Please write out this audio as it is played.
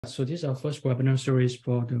So this is our first webinar series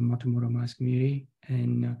for the Multimodal Mass community,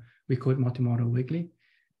 and we call it Multimodal Weekly.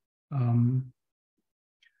 Our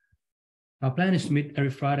plan is to meet every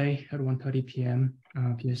Friday at 1:30 p.m.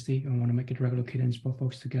 PST. I want to make it regular cadence for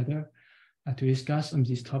folks together to discuss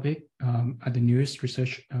this topic at the newest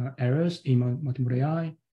research areas in multimodal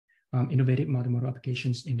AI, innovative multimodal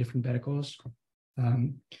applications in different verticals.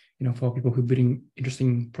 For people who are building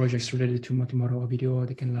interesting projects related to multimodal video,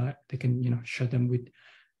 they can share them with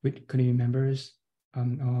community members,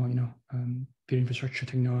 peer infrastructure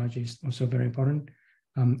technology is also very important.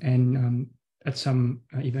 At some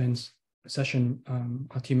events session,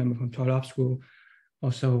 our team member from 12 Labs will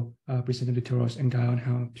also present the tutorials and guide on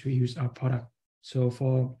how to use our product. So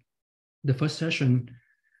for the first session,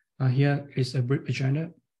 here is a brief agenda.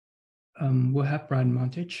 We'll have Brian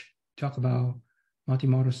Monteith talk about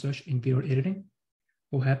multimodal search in video editing.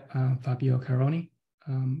 We'll have Fabio Caironi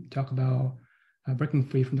talk about breaking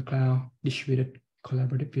free from the cloud, distributed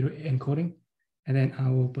collaborative video encoding. And then I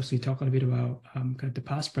will possibly talk a little bit about kind of the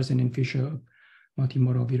past, present, and future of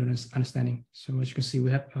multimodal video understanding. So as you can see, we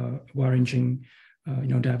have a wide-ranging,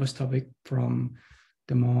 diverse topic from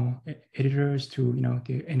the more editors to,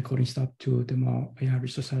 the encoding stuff to the more AI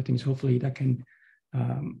research side of things. Hopefully that can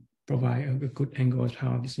provide a good angle of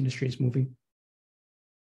how this industry is moving.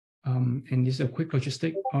 And this is a quick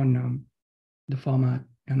logistic on the format.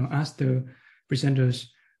 As the presenters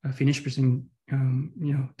finish presenting,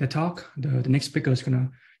 their talk, the next speaker is gonna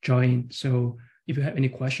join. So if you have any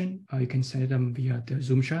question, you can send them via the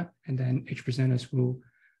Zoom chat, and then each presenters will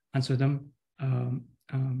answer them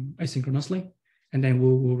asynchronously. And then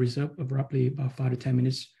we'll reserve roughly about 5 to 10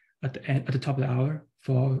 minutes at the top of the hour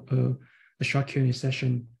for a short Q&A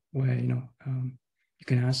session where you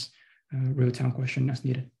can ask real-time question as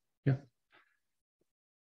needed. Yeah.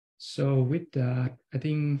 So with that, I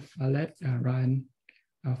think I'll let Ryan,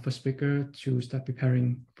 our first speaker, to start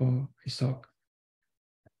preparing for his talk.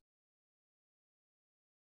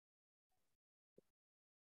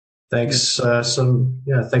 Thanks.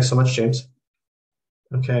 Thanks so much, James.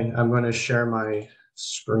 Okay, I'm going to share my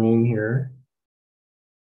screen here.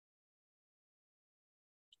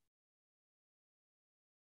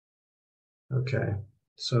 Okay,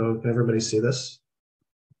 so can everybody see this?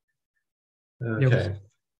 Okay. Yes.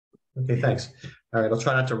 Okay, thanks. All right, I'll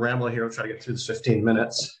try not to ramble here. I'll try to get through this 15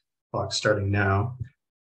 minutes. Clock starting now.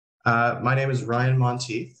 My name is Ryan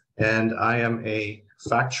Monteith, and I am a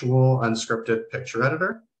Factual unscripted picture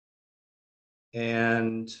editor.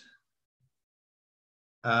 And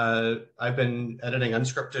I've been editing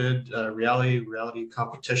unscripted reality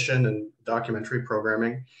competition and documentary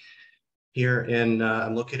programming here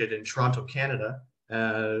I'm located in Toronto, Canada,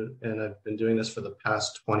 and I've been doing this for the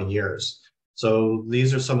past 20 years. So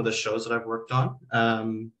these are some of the shows that I've worked on.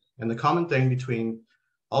 And the common thing between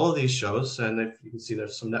all of these shows, and if you can see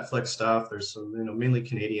there's some Netflix stuff, there's some mainly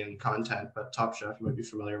Canadian content, but Top Chef you might be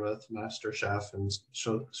familiar with, Master Chef, and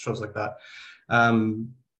shows like that.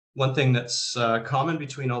 One thing that's common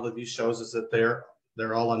between all of these shows is that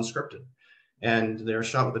they're all unscripted, and they're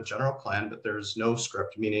shot with a general plan, but there's no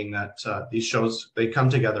script, meaning that these shows, they come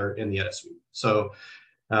together in the edit suite. So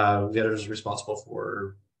the editor is responsible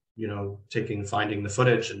for finding the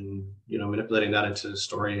footage and manipulating that into the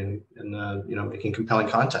story and making compelling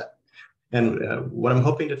content. And what I'm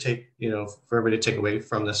hoping to for everybody to take away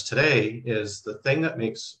from this today is the thing that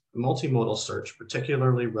makes multimodal search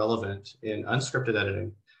particularly relevant in unscripted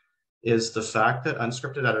editing is the fact that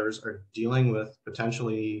unscripted editors are dealing with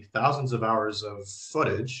potentially thousands of hours of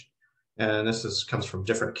footage. And this comes from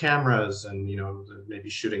different cameras and, maybe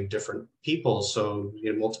shooting different people. So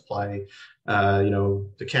you multiply,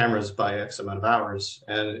 the cameras by X amount of hours,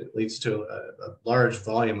 and it leads to a large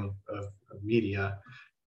volume of media.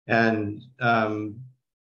 And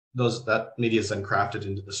that media is then crafted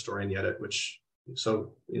into the story and the edit,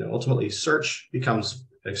 ultimately search becomes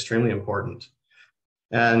extremely important.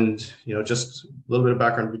 And, just a little bit of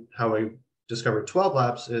background, how I discovered 12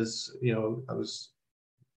 Labs is,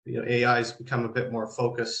 AI has become a bit more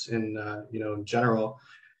focused in general.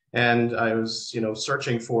 And I was,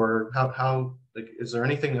 searching for how is there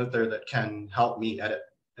anything out there that can help me edit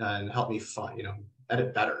and help me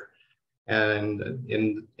edit better? And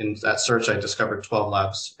in that search, I discovered 12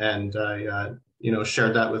 Labs, and I,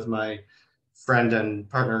 shared that with my friend and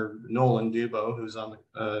partner, Nolan Dubo, who's on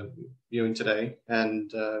the viewing today.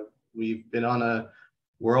 And we've been on a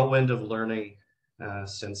whirlwind of learning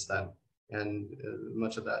since then. And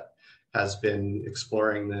much of that has been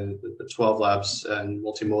exploring the 12 Labs and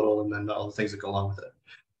multimodal and then all the things that go along with it.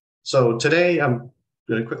 So today I'm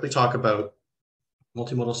going to quickly talk about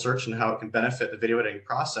multimodal search and how it can benefit the video editing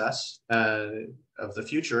process. of the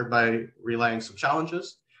future by relaying some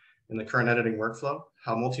challenges in the current editing workflow,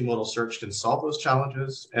 how multimodal search can solve those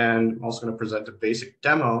challenges, and I'm also going to present a basic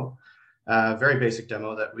demo, very basic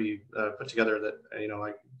demo that we put together that,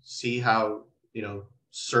 I see how,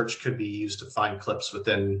 search could be used to find clips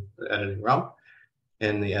within the editing realm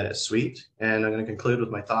in the edit suite. And I'm going to conclude with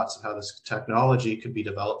my thoughts on how this technology could be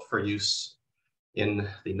developed for use in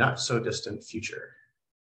the not so distant future.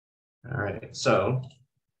 All right, so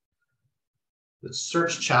the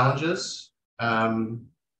search challenges.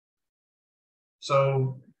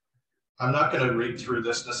 So I'm not going to read through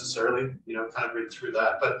this necessarily, kind of read through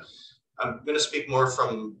that, but I'm going to speak more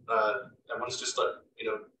from, I want to just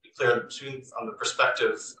be clear on the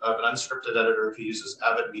perspective of an unscripted editor who uses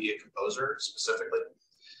Avid Media Composer specifically.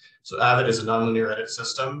 So Avid is a nonlinear edit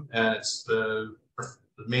system, and it's the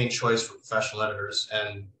main choice for professional editors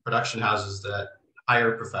and production houses that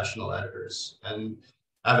hire professional editors. And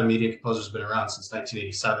Avid Media Composer has been around since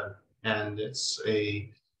 1987, and it's a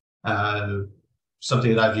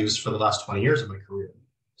something that I've used for the last 20 years of my career.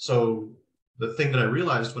 So the thing that I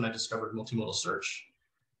realized when I discovered multimodal search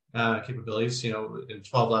capabilities, in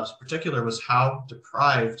 12 Labs in particular, was how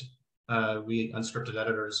deprived we unscripted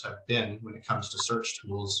editors have been when it comes to search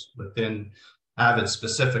tools within Avid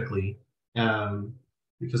specifically,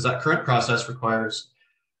 because that current process requires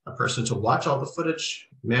a person to watch all the footage,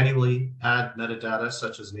 manually add metadata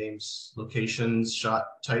such as names, locations,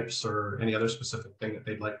 shot types, or any other specific thing that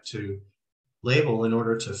they'd like to label in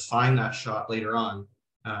order to find that shot later on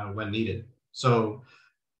when needed. So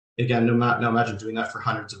again, now imagine doing that for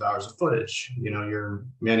hundreds of hours of footage. You're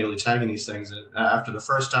manually tagging these things, and after the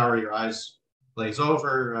first hour, your eyes glaze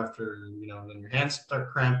over. After, then your hands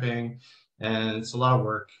start cramping, and it's a lot of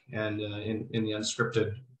work. And in the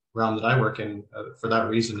unscripted realm that I work in, for that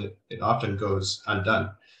reason, it often goes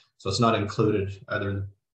undone. So it's not included either,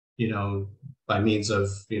 by means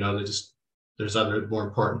of, there's other more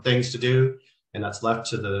important things to do, and that's left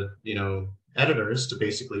to the, editors to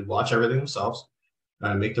basically watch everything themselves,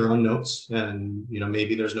 make their own notes, and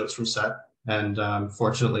maybe there's notes from set. And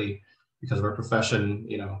fortunately, because of our profession,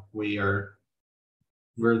 we're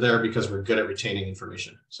there because we're good at retaining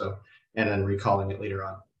information. So, and then recalling it later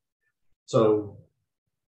on. So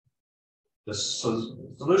the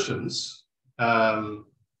solutions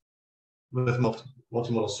with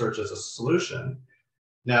multimodal search as a solution.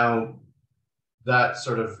 Now that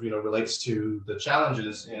sort of relates to the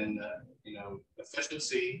challenges in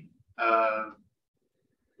efficiency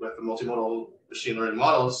with the multimodal machine learning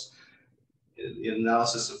models. The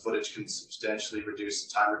analysis of footage can substantially reduce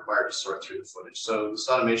the time required to sort through the footage. So this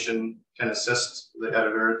automation can assist the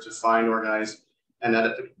editor to find, organize, and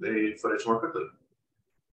edit the footage more quickly.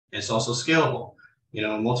 It's also scalable. A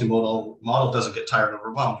multimodal model doesn't get tired or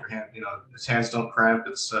overwhelmed. Its hands don't cramp.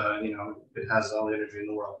 It's it has all the energy in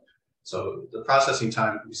the world. So the processing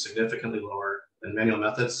time can be significantly lower than manual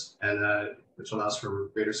methods, and which allows for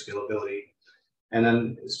greater scalability. And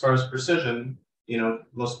then as far as precision,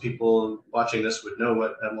 most people watching this would know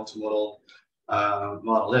what a multimodal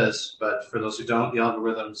model is, but for those who don't, the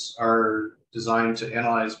algorithms are designed to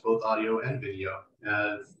analyze both audio and video,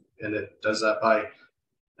 and it does that by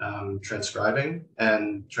transcribing.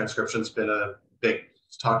 And transcription's been a big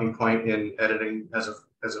talking point in editing as a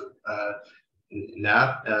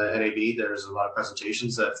NAB, NAB. There's a lot of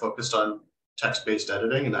presentations that focused on text-based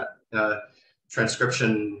editing, and that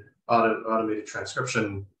transcription, automated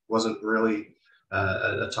transcription, wasn't really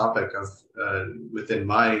a topic of within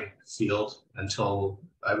my field until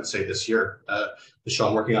I would say this year. The show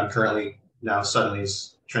I'm working on currently now suddenly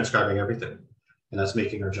is transcribing everything, and that's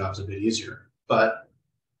making our jobs a bit easier. But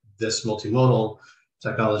this multimodal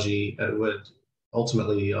technology would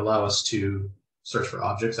ultimately allow us to search for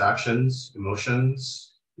objects, actions,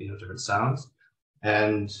 emotions, different sounds,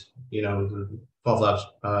 and the 12 Labs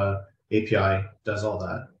API does all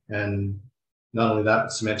that. And not only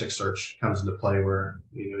that, semantic search comes into play where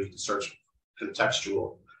you can search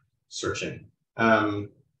contextual searching.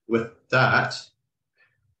 With that,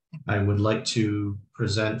 I would like to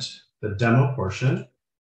present the demo portion.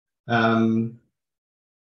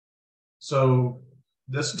 So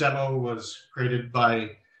this demo was created by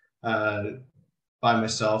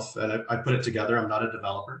myself, and I put it together. I'm not a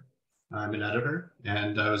developer. I'm an editor,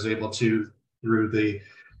 and I was able to, through the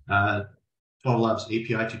 12 Labs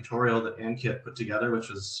API tutorial that Ankit put together, which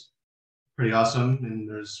was pretty awesome. And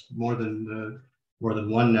there's more than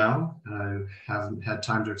one now. I haven't had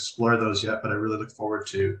time to explore those yet, but I really look forward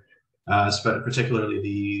to, particularly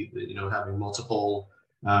the having multiple,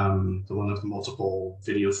 the one with multiple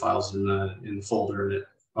video files in the folder, and it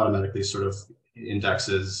automatically sort of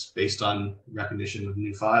indexes based on recognition of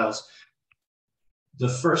new files. the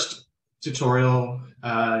first tutorial,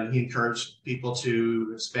 he encouraged people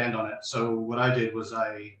to expand on it. So what I did was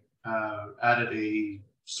I added a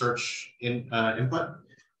search input,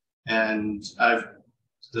 and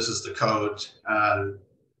this is the code,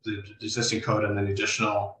 the existing code, and then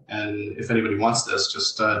additional. And if anybody wants this,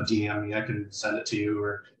 just DM me. I can send it to you,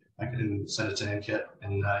 or I can send it to Enkit,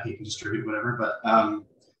 and he can distribute whatever. But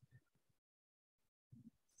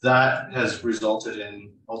that has resulted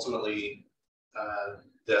in ultimately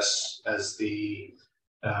this as the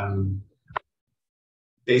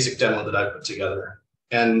basic demo that I put together.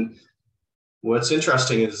 And what's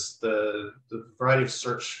interesting is the variety of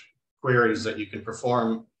search queries that you can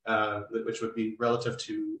perform, which would be relative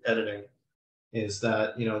to editing, is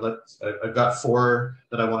that, I've got 4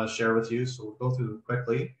 that I want to share with you, so we'll go through them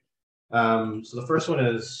quickly. So the first one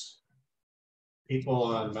is people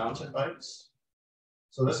on mountain bikes.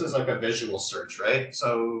 So this is like a visual search, right?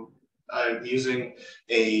 So I'm using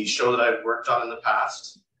a show that I've worked on in the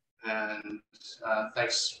past, and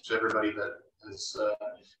thanks to everybody that has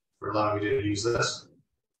for allowing me to use this.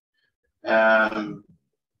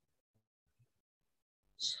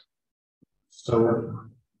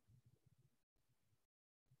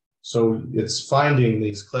 So it's finding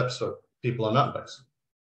these clips of people on mountain bikes.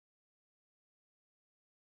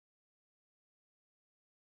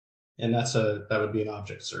 And that would be an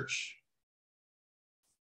object search.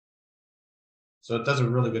 So it does a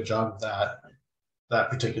really good job of that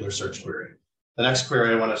particular search query. The next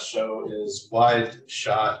query I want to show is wide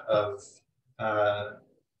shot of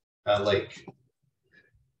a lake.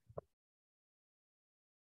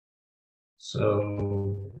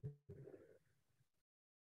 So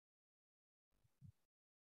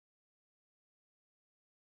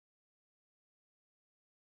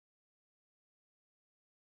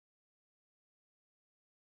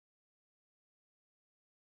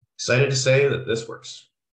excited to say that this works.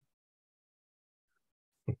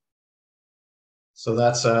 So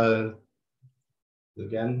that's,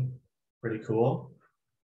 again, pretty cool.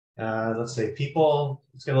 Let's say people,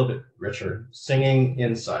 let's get a little bit richer, singing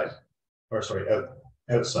inside, or sorry,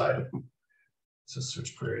 outside. It's a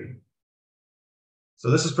search query.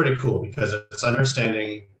 So this is pretty cool because it's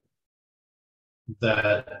understanding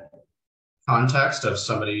that context of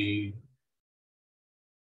somebody.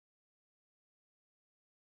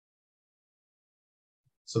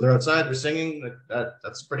 So they're outside, they're singing,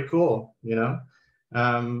 that's pretty cool,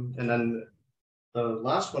 And then the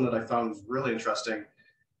last one that I found was really interesting,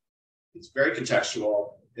 it's very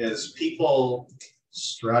contextual, is people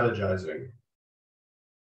strategizing.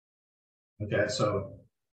 Okay, so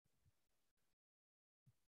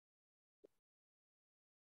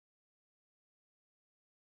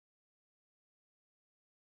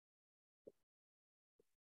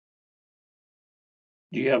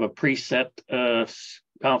do you have a preset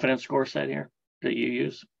confidence score set here that you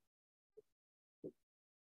use?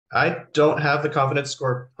 I don't have the confidence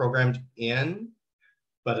score programmed in,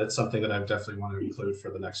 but it's something that I definitely want to include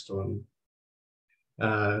for the next one.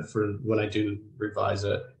 For when I do revise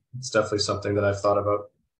it, it's definitely something that I've thought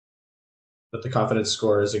about. But the confidence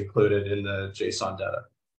score is included in the JSON data.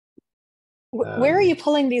 Where are you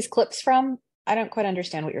pulling these clips from? I don't quite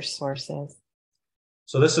understand what your source is.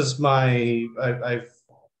 So this is I've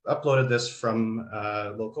uploaded this from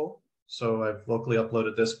local. So I've locally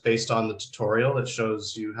uploaded this based on the tutorial that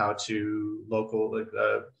shows you how to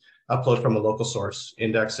upload from a local source,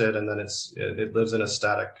 index it, and then it lives in a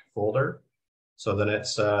static folder. So then it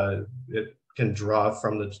can draw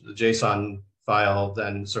from the JSON file,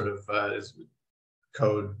 then sort of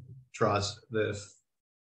code draws the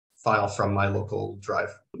file from my local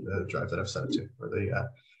drive, the drive that I've set it to, or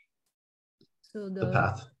the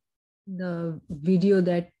path. The video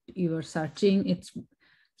that you are searching, it's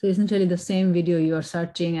so essentially the same video you are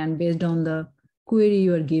searching, and based on the query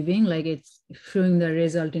you are giving, like it's showing the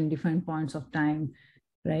result in different points of time,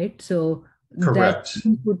 right? So correct. That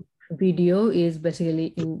input video is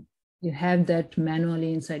basically you have that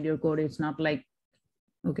manually inside your code. It's not like,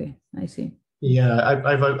 okay, I see. Yeah, I've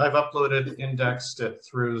uploaded, indexed it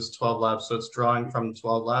through this 12 labs. So it's drawing from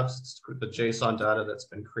 12 labs. It's the JSON data that's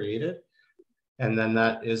been created. And then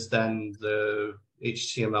that is then the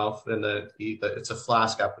HTML, and it's a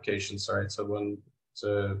Flask application, sorry. So it's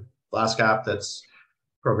a Flask app that's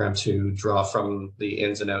programmed to draw from the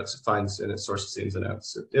ins and outs. It finds and it sources the ins and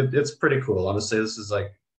outs. It's pretty cool. Honestly, this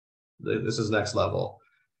is next level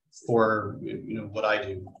for what I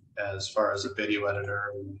do as far as a video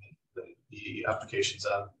editor and the applications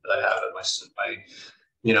that I have at my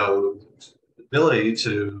ability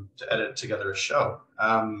to edit together a show.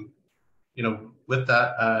 With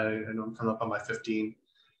that, I know I'm coming up on my 15.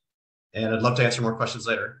 And I'd love to answer more questions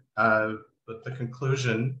later. But the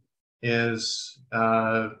conclusion is,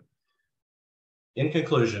 in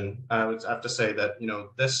conclusion, I would have to say that,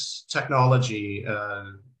 this technology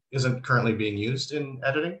isn't currently being used in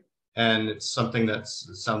editing, and it's something that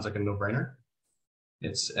sounds like a no-brainer.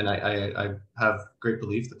 And I have great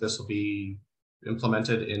belief that this will be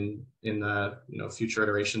implemented in future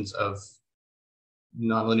iterations of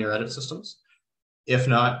nonlinear edit systems. If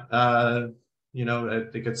not, I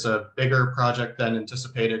think it's a bigger project than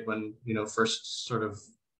anticipated when first sort of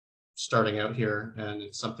starting out here, and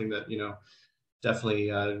it's something that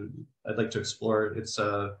definitely I'd like to explore. It's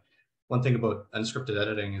one thing about unscripted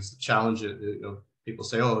editing is the challenge. People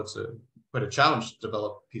say, oh, it's quite a challenge to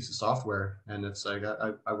develop a piece of software, and it's like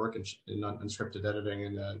I work in unscripted editing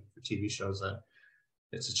and for TV shows.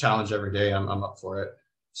 It's a challenge every day. I'm up for it.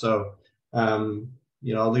 So I'll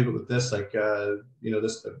leave it with this.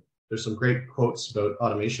 There's some great quotes about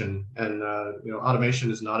automation, and automation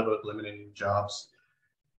is not about eliminating jobs.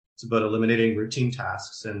 It's about eliminating routine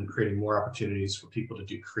tasks and creating more opportunities for people to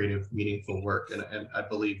do creative, meaningful work. And I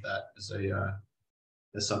believe that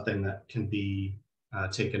is something that can be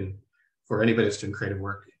taken for anybody that's doing creative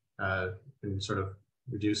work. And sort of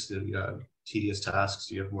reduce the tedious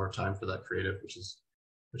tasks. You have more time for that creative, which is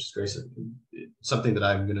great. Something that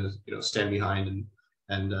I'm going to stand behind,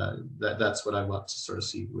 and that's what I want to sort of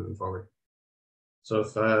see moving forward. So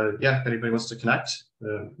if anybody wants to connect,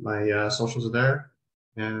 my socials are there.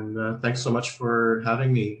 And thanks so much for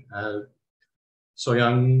having me,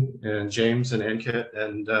 So-Young and James and Ankit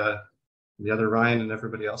and the other Ryan and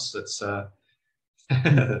everybody else that's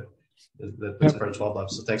that's part of 12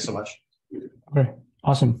 Labs. So thanks so much. Okay,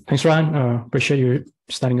 awesome. Thanks, Ryan. Appreciate you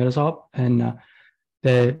starting us up. And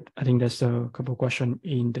I think there's a couple of questions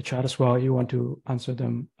in the chat as well. You want to answer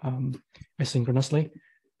them asynchronously.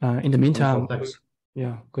 In the meantime, thanks.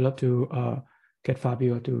 Good luck to get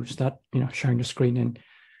Fabio to start, sharing the screen and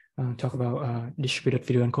talk about distributed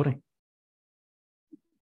video encoding.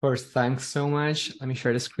 Of course, thanks so much. Let me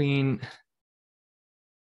share the screen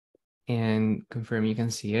and confirm you can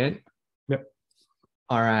see it. Yep.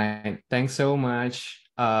 All right. Thanks so much,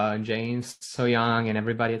 James, So-Young, and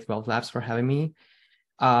everybody at 12 Labs for having me.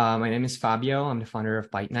 My name is Fabio. I'm the founder of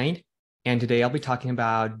ByteNight. And today I'll be talking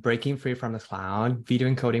about breaking free from the cloud, video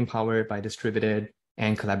encoding powered by distributed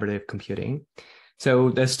and collaborative computing. So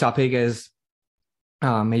this topic is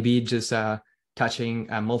maybe just touching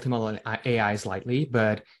multimodal AI slightly,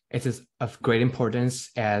 but it is of great importance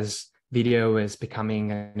as video is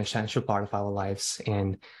becoming an essential part of our lives,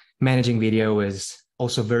 and managing video is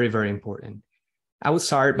also very, very important. I would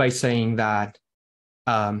start by saying that,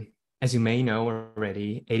 as you may know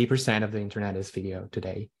already, 80% of the internet is video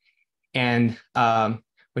today. And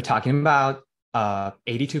we're talking about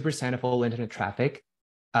 82% of all internet traffic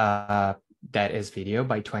that is video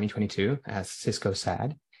by 2022, as Cisco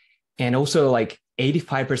said. And also like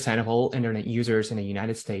 85% of all internet users in the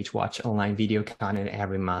United States watch online video content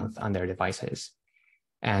every month on their devices.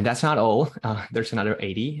 And that's not all. There's another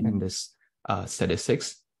 80 in this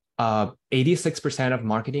statistics. 86% of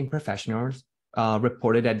marketing professionals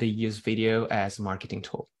reported that they use video as a marketing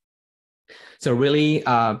tool. So really,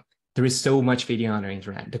 there is so much video on the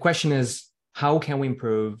internet. The question is, how can we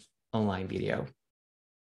improve online video?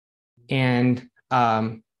 And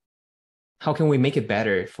how can we make it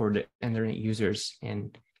better for the internet users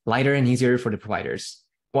and lighter and easier for the providers?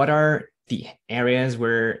 What are the areas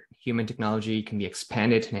where human technology can be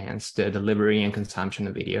expanded to enhance the delivery and consumption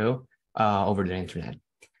of video over the internet?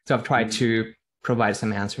 So I've tried to provide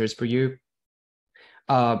some answers for you.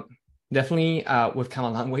 Definitely, we've come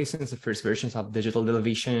a long way since the first versions of digital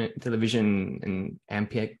television and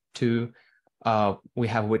MPEG-2. We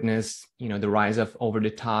have witnessed, the rise of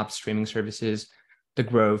over-the-top streaming services, the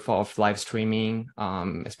growth of live streaming,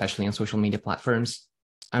 especially on social media platforms,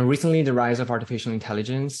 and recently the rise of artificial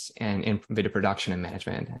intelligence and in video production and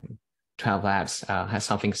management. And 12 Labs has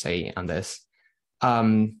something to say on this.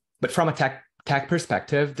 But from a tech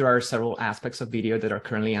perspective, there are several aspects of video that are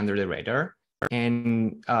currently under the radar.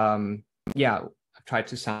 And I've tried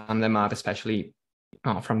to sum them up, especially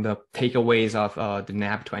from the takeaways of the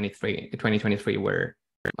NAB 2023, where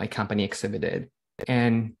my company exhibited.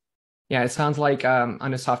 And it sounds like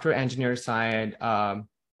on the software engineer side,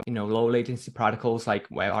 low latency protocols like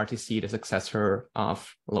WebRTC, the successor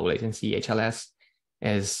of low latency HLS,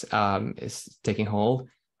 is taking hold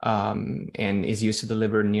and is used to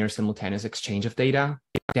deliver near simultaneous exchange of data.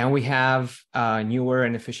 Then we have newer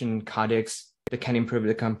and efficient codecs that can improve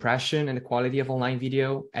the compression and the quality of online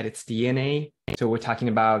video at its DNA. So we're talking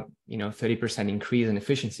about 30% increase in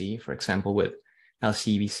efficiency, for example, with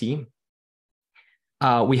LCVC.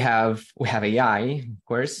 We have AI, of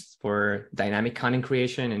course, for dynamic content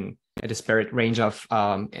creation in a disparate range of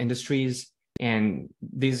industries. And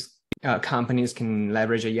these companies can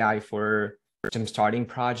leverage AI for jumpstarting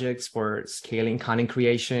projects, for scaling content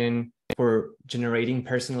creation, for generating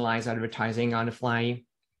personalized advertising on the fly.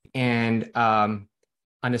 And on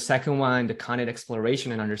the second one, the content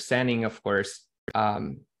exploration and understanding, of course,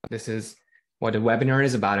 this is what the webinar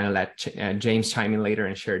is about. And I'll let James chime in later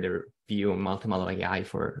and share their view on multimodal AI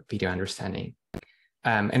for video understanding.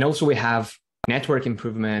 And also we have network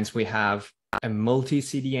improvements. We have a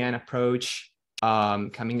multi-CDN approach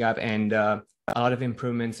coming up, and a lot of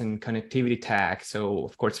improvements in connectivity tech. So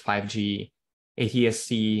of course, 5G,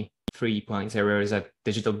 ATSC 3.0 is a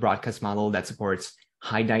digital broadcast model that supports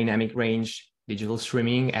high dynamic range digital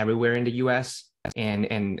streaming everywhere in the US, and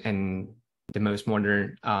the most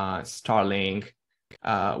modern Starlink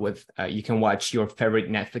with you can watch your favorite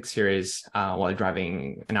Netflix series while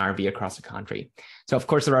driving an RV across the country. So of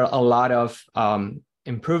course, there are a lot of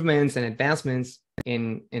improvements and advancements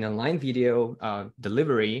in online video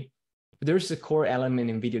delivery. But there's a core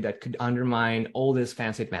element in video that could undermine all these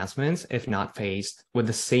fancy advancements if not faced with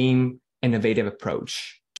the same innovative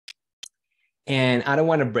approach. And I don't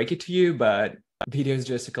want to break it to you, but video is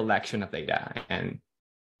just a collection of data, and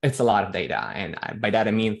it's a lot of data. And by that,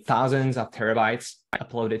 I mean thousands of terabytes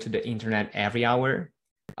uploaded to the internet every hour.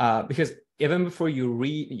 Because even before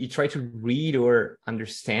you try to read or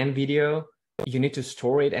understand video, you need to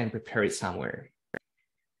store it and prepare it somewhere.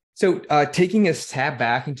 So taking a step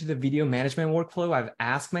back into the video management workflow, I've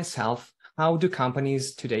asked myself, how do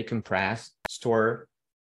companies today compress, store,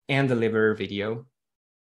 and deliver video?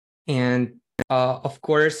 And of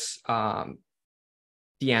course,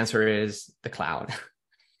 the answer is the cloud.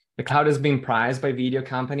 The cloud has been prized by video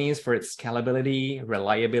companies for its scalability,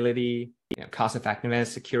 reliability, cost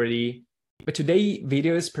effectiveness, security. But today,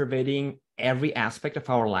 video is pervading every aspect of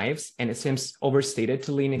our lives, and it seems overstated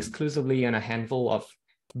to lean exclusively on a handful of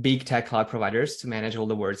big tech cloud providers to manage all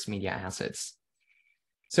the world's media assets.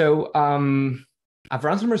 So I've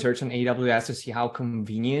run some research on AWS to see how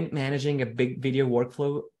convenient managing a big video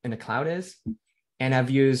workflow in the cloud is. And I've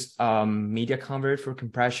used Media Convert for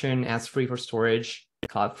compression, S3 for storage,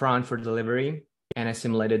 CloudFront for delivery, and I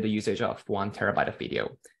simulated the usage of 1 terabyte of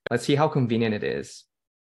video. Let's see how convenient it is.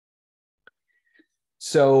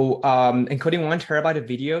 So encoding 1 terabyte of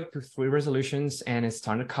video to 3 resolutions and a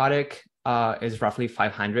standard codec is roughly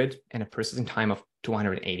 500 and a processing time of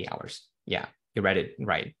 280 hours. Yeah, you read it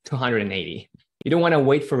right, 280. You don't want to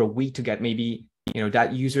wait for a week to get maybe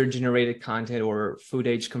that user-generated content or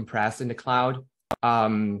footage compressed in the cloud.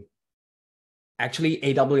 Actually,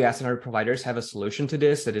 AWS and other providers have a solution to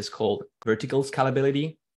this that is called vertical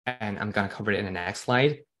scalability, and I'm going to cover it in the next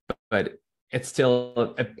slide. But it's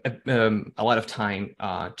still a lot of time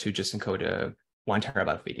to just encode a 1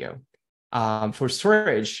 terabyte video. For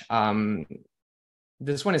storage,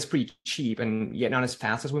 this one is pretty cheap and yet not as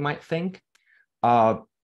fast as we might think. But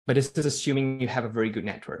this is assuming you have a very good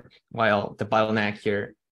network, while the bottleneck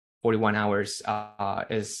here, 41 hours,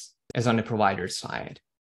 is on the provider side.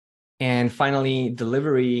 And finally,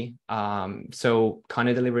 delivery. So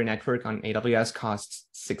content delivery network on AWS costs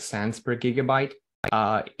 6 cents per gigabyte.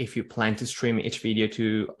 If you plan to stream each video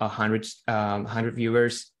to 100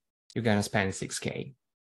 viewers, you're gonna spend $6K.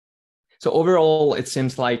 So overall, it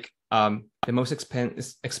seems like the most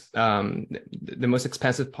expensive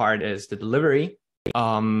part is the delivery,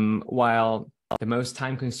 while the most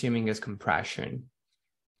time-consuming is compression.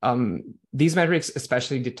 These metrics,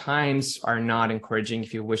 especially the times, are not encouraging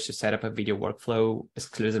if you wish to set up a video workflow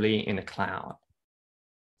exclusively in the cloud.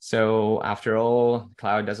 So after all,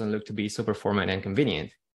 cloud doesn't look to be so performant and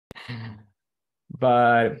convenient.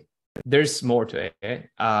 But there's more to it.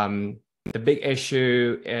 The big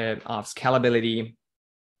issue of scalability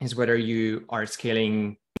is whether you are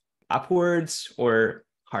scaling upwards or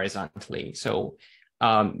horizontally. So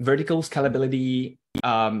vertical scalability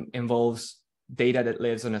involves data that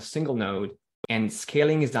lives on a single node, and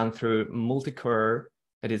scaling is done through multi-core,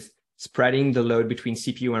 that is spreading the load between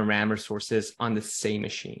CPU and RAM resources on the same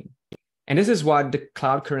machine. And this is what the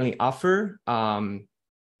cloud currently offer,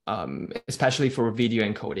 especially for video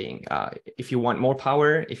encoding. If you want more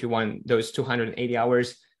power, if you want those 280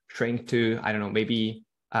 hours shrink to, I don't know, maybe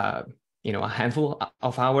a handful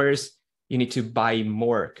of hours, you need to buy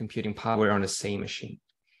more computing power on the same machine.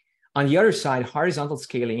 On the other side, horizontal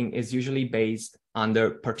scaling is usually based on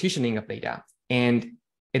the partitioning of data, and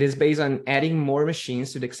it is based on adding more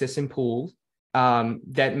machines to the existing pool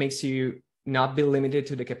that makes you not be limited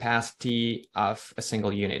to the capacity of a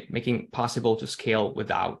single unit, making it possible to scale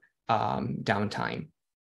without downtime.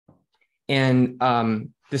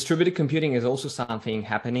 And distributed computing is also something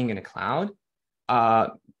happening in the cloud.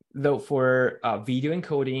 Though for video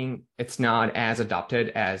encoding, it's not as adopted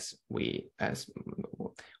as we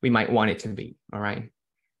might want it to be. All right.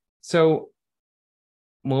 So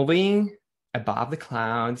moving above the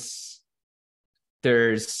clouds,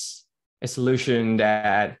 there's a solution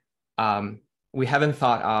that we haven't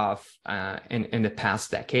thought of in the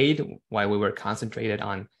past decade while we were concentrated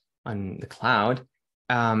on the cloud,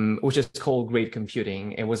 which is called grid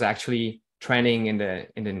computing. It was actually trending in the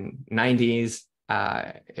 90s.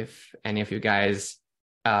 If any of you guys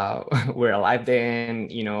were alive then,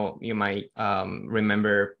 you might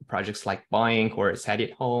remember projects like Boink or Set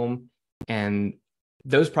It Home. And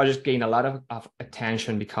those projects gained a lot of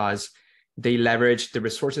attention because they leveraged the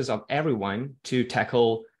resources of everyone to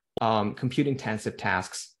tackle compute-intensive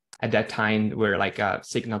tasks at that time were like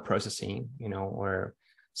signal processing, or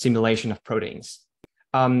simulation of proteins.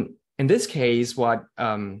 In this case, what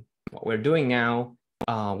we're doing now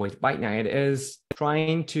with ByteNight is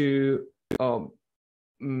trying to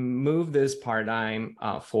move this paradigm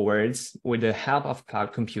forwards with the help of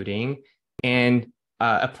cloud computing and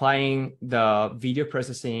applying the video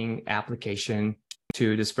processing application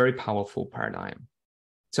to this very powerful paradigm.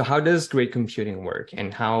 So how does grid computing work,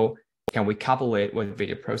 and how can we couple it with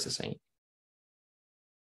video processing?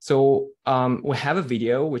 So we have a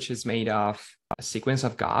video which is made of a sequence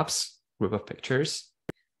of GOPs, group of pictures,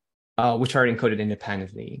 which are encoded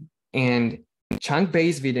independently. And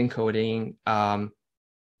chunk-based video encoding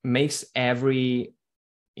makes every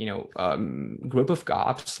group of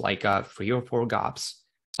GOPs, like 3 or 4 GOPs,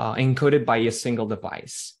 encoded by a single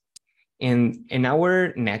device. And in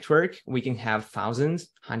our network, we can have thousands,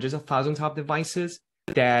 hundreds of thousands of devices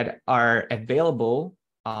that are available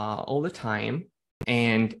all the time.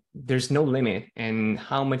 And there's no limit in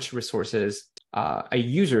how much resources a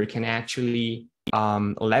user can actually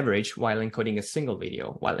leverage while encoding a single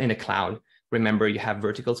video. While in the cloud, remember, you have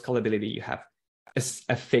vertical scalability, you have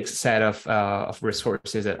a fixed set of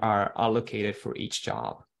resources that are allocated for each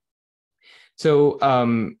job. So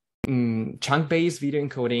chunk-based video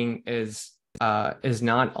encoding is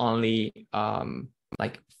not only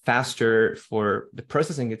like faster for the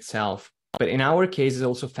processing itself, but in our case, it's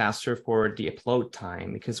also faster for the upload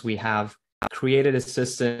time, because we have created a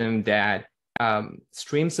system that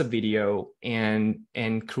streams a video and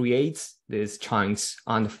creates these chunks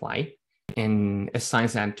on the fly and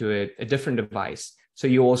assigns them to a different device. So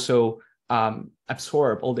you also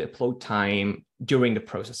absorb all the upload time during the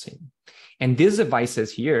processing. And these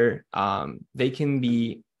devices here, they can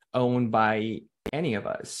be owned by any of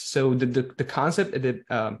us. So the concept,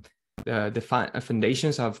 the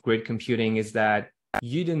foundations of grid computing is that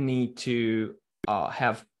you don't need to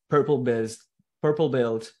have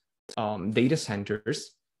purpose-built data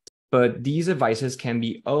centers, but these devices can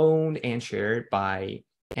be owned and shared by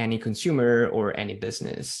any consumer or any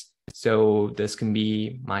business. So this can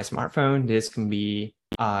be my smartphone, this can be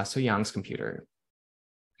So-Young's computer.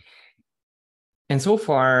 And so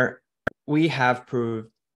far, we have proved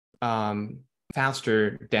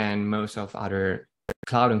faster than most of other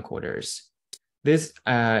cloud encoders. This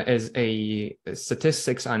is a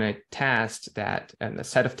statistics on a test and a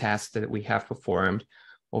set of tests that we have performed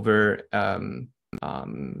over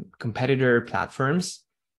competitor platforms.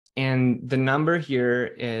 And the number here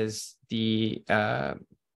is the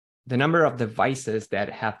number of devices that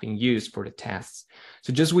have been used for the tests.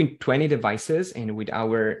 So just with 20 devices and with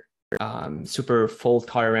our super fault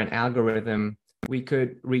tolerant algorithm, we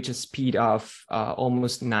could reach a speed of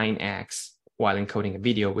almost 9x while encoding a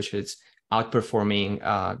video, which is outperforming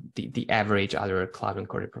the average other cloud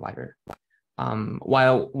encoder provider.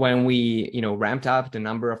 While when we ramped up the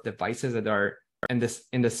number of devices that are in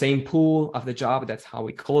the same pool of the job, that's how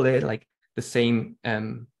we call it, like the same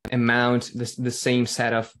amount, the same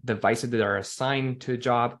set of devices that are assigned to a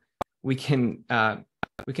job, we can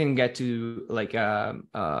get to like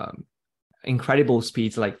incredible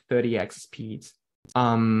speeds, like 30x speeds.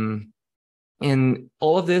 And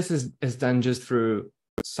all of this is done just through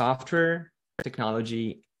software,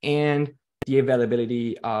 technology, and the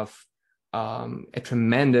availability of a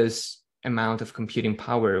tremendous amount of computing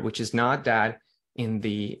power, which is not that in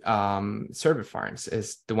the server farms,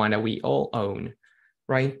 is the one that we all own,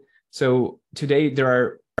 right? So today there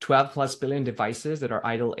are 12+ billion devices that are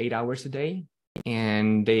idle 8 hours a day,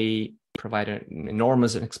 and they provide an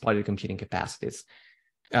enormous and exploited computing capacities,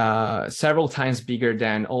 several times bigger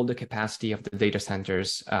than all the capacity of the data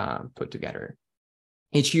centers put together.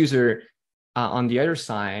 Each user on the other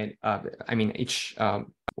side, each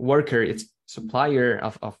worker, its supplier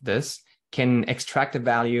of this, can extract a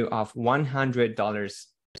value of $100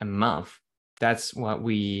 a month That's what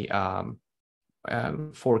we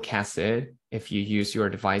forecasted if you use your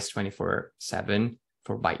device 24/7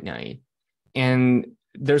 for Byte Night. And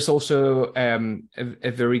there's also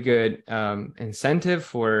a very good incentive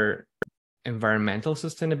for environmental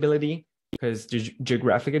sustainability, because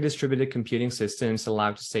geographically distributed computing systems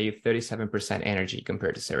allow to save 37% energy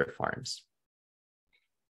compared to server farms.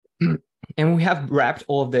 And we have wrapped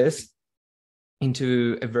all of this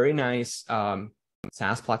into a very nice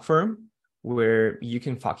SaaS platform where you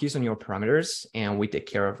can focus on your parameters and we take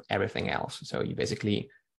care of everything else. So you basically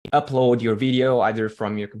upload your video either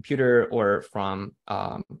from your computer or from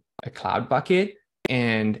a cloud bucket,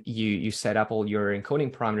 and you set up all your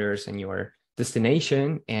encoding parameters and your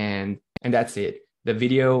destination, and that's it. The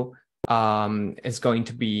video is going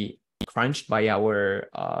to be crunched by our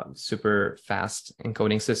super fast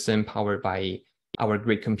encoding system powered by our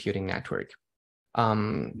grid computing network.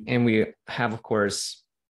 And we have, of course,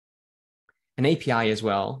 an API as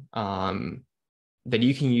well that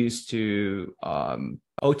you can use to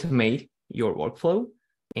automate your workflow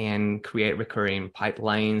and create recurring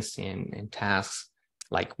pipelines and tasks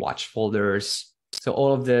like watch folders. So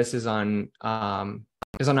all of this is on our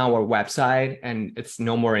website, and it's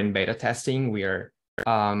no more in beta testing. We are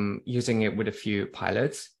using it with a few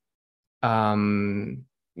pilots.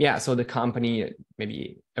 Yeah, so the company,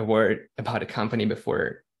 maybe a word about the company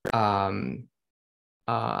before I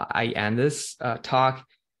end this talk.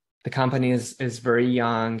 The company is very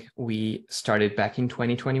young. We started back in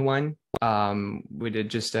 2021 with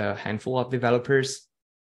just a handful of developers.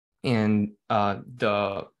 And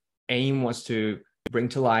the aim was to bring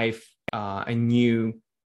to life a new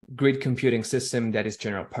grid computing system that is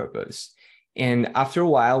general purpose. And after a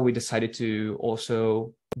while, we decided to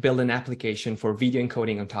also build an application for video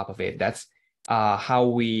encoding on top of it. That's how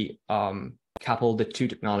we couple the two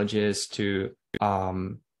technologies to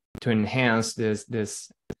enhance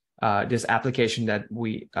this application that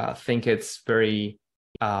we think it's very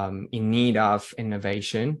in need of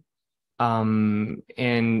innovation. And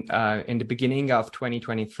in the beginning of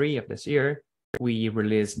 2023 of this year, we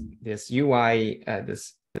released this UI,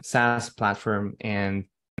 this SaaS platform, and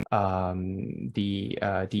the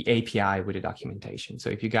API with the documentation. So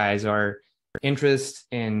if you guys are interested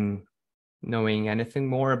in knowing anything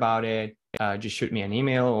more about it, just shoot me an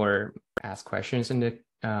email or ask questions in the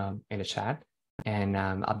chat, and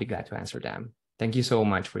I'll be glad to answer them. Thank you so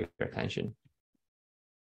much for your attention.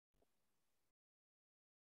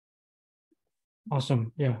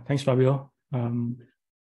 Awesome. Yeah, thanks, Fabio.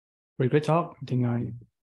 Very great talk. I think I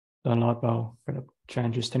learned a lot about kind of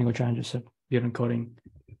challenges, technical challenges of video encoding.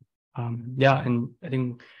 Yeah, and I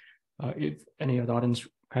think if any of the audience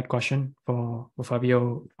had question for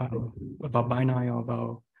Fabio about Byte Night or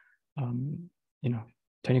about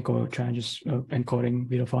technical challenges of encoding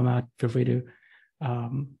video format, feel free to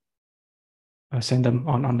send them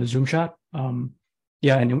on the Zoom chat.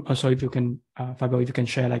 Yeah, and also if you can, Fabio, if you can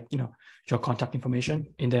share your contact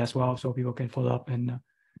information in there as well, so people can follow up and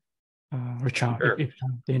reach out if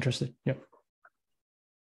they're interested. Yep.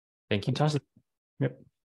 Thank you. Fantastic. Yep.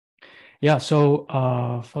 Yeah. So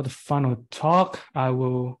for the final talk, I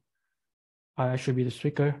should be the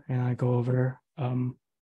speaker, and I go over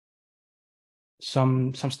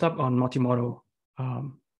some stuff on multimodal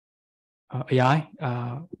AI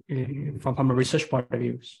from a research point of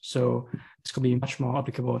view. So this could be much more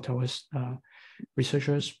applicable towards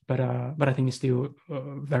researchers, but I think it's still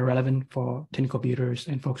very relevant for technical builders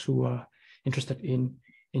and folks who are interested in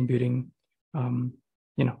building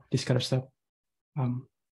this kind of stuff.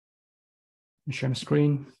 Share my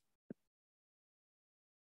screen.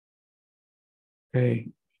 Okay.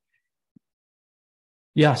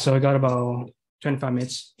 Yeah, so I got about 25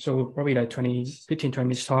 minutes. So probably like 15, 20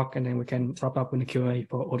 minutes talk, and then we can wrap up with the Q&A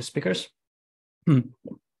for all the speakers.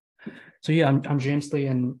 So yeah, I'm James Lee,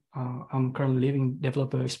 and I'm currently leading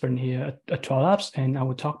developer experience here at 12 Labs, and I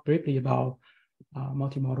will talk briefly about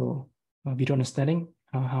multimodal video understanding,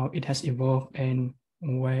 how it has evolved and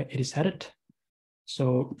where it is headed.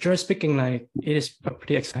 So generally speaking, it is a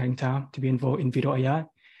pretty exciting time to be involved in video AI.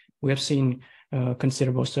 We have seen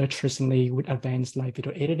considerable surge recently with advanced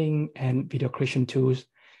video editing and video creation tools,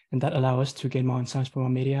 and that allow us to gain more insights from our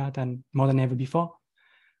media more than ever before.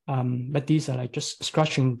 But these are just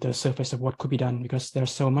scratching the surface of what could be done, because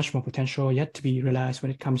there's so much more potential yet to be realized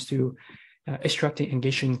when it comes to extracting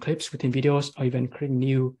engaging clips within videos, or even creating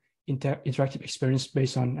new interactive experience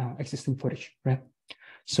based on existing footage, right?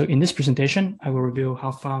 So in this presentation, I will reveal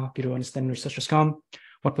how far video understanding research has come,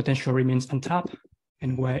 what potential remains untapped,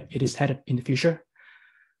 and where it is headed in the future.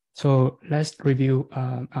 So let's review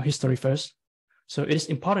our history first. So it is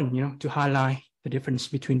important, to highlight the difference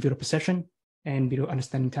between video perception and video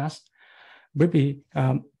understanding tasks. Briefly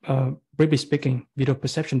speaking, video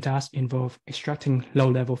perception tasks involve extracting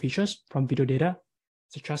low-level features from video data,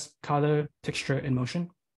 such as color, texture, and motion.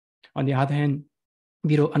 On the other hand,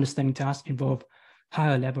 video understanding tasks involve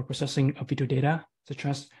higher-level processing of video data, such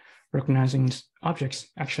as recognizing objects,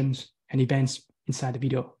 actions, and events inside the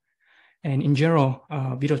video. And in general,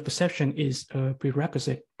 video perception is a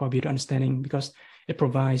prerequisite for video understanding because it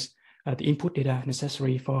provides the input data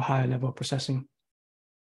necessary for higher-level processing.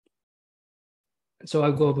 So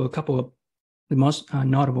I'll go over a couple of the most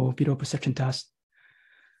notable video perception tasks.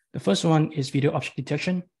 The first one is video object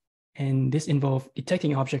detection, and this involves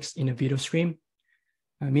detecting objects in a video stream,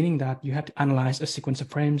 meaning that you have to analyze a sequence of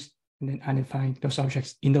frames and then identify those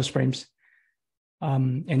objects in those frames.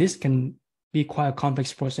 And this can be quite a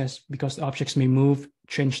complex process because the objects may move,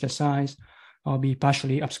 change their size, or be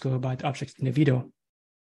partially obscured by the objects in the video.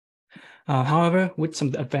 However, with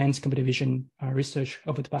some advanced computer vision research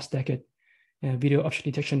over the past decade, video object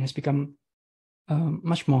detection has become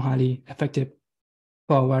much more highly effective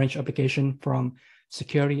for a wide range of applications, from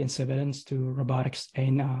security and surveillance to robotics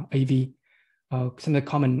and AV. Some of the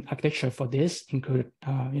common architecture for this include,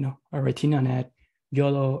 a RetinaNet,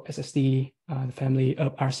 YOLO, SSD, the family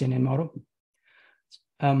of RCNN model.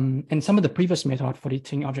 And some of the previous methods for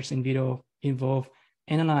detecting objects in video involve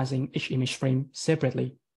analyzing each image frame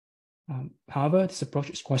separately. However, this approach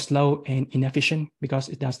is quite slow and inefficient because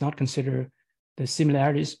it does not consider the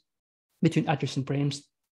similarities between adjacent frames,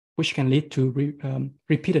 which can lead to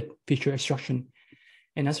repeated feature extraction.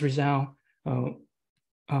 And as a result,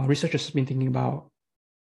 researchers have been thinking about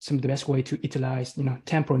some of the best way to utilize,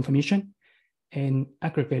 temporal information and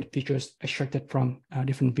aggregate features extracted from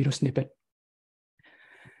different video snippet.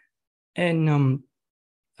 And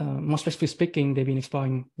more specifically speaking, they've been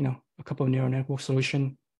exploring, a couple of neural network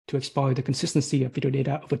solutions to exploit the consistency of video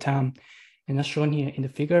data over time. And as shown here in the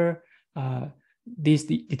figure, these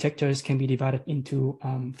detectors can be divided into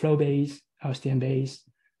flow-based, LSTM-based,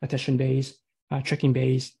 attention-based,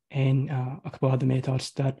 tracking-based, and a couple other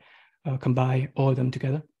methods that combine all of them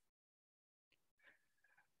together.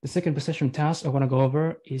 The second perception task I want to go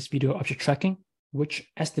over is video object tracking, which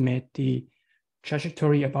estimates the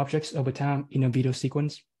trajectory of objects over time in a video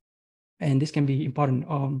sequence. And this can be important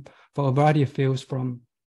for a variety of fields, from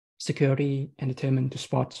security, entertainment to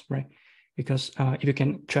sports, right? Because if you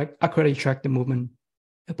can accurately track the movement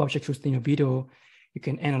of objects within a video, you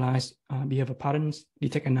can analyze behavior patterns,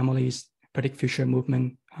 detect anomalies, predict future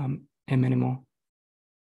movement, and many more.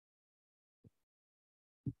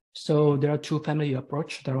 So there are two family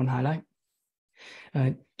approach that I want to highlight.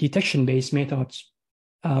 Detection-based methods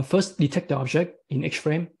first detect the object in each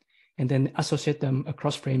frame and then associate them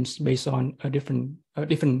across frames based on a different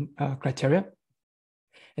criteria.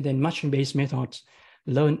 And then matching-based methods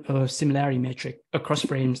learn a similarity metric across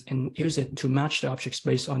frames and use it to match the objects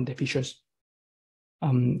based on their features.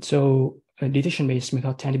 So detection-based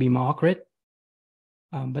methods tend to be more accurate,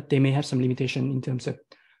 but they may have some limitation in terms of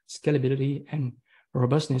scalability and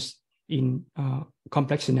robustness in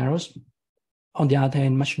complex scenarios. On the other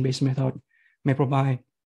hand, matching-based method may provide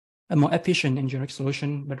a more efficient and generic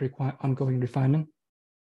solution, but require ongoing refinement.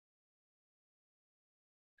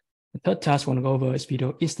 The third task I want to go over is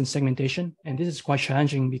video instance segmentation. And this is quite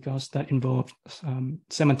challenging because that involves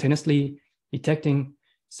simultaneously detecting,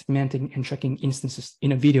 segmenting, and tracking instances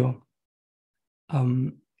in a video.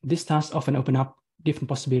 These tasks often open up different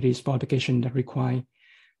possibilities for applications that require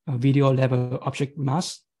video level object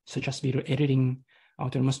masks, such as video editing,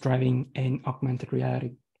 autonomous driving, and augmented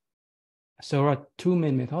reality. So there are two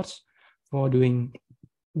main methods for doing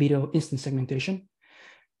video instance segmentation.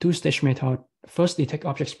 Two-stage method: first detect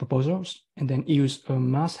objects proposals, and then use a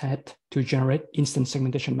mask head to generate instance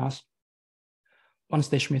segmentation mask.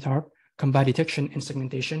 One-stage method: combine detection and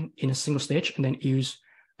segmentation in a single stage, and then use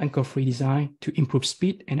anchor-free design to improve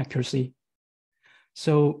speed and accuracy.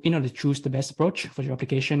 So in order to choose the best approach for your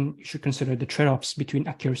application, you should consider the trade-offs between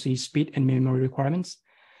accuracy, speed, and memory requirements.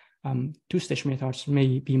 Two-stage methods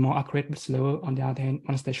may be more accurate but slower. On the other hand,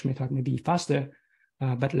 one-stage method may be faster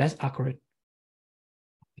but less accurate.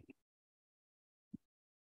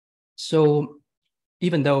 So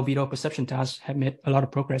even though video perception tasks have made a lot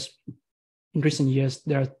of progress in recent years,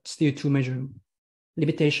 there are still two major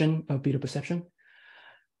limitations of video perception.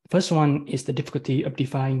 The first one is the difficulty of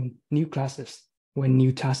defining new classes when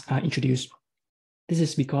new tasks are introduced. This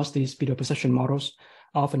is because these video perception models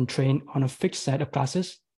are often trained on a fixed set of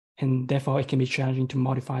classes, and therefore it can be challenging to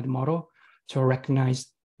modify the model to recognize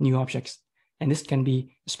new objects. And this can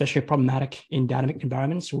be especially problematic in dynamic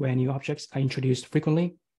environments where new objects are introduced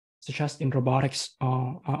frequently, such as in robotics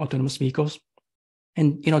or autonomous vehicles.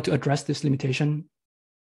 And to address this limitation,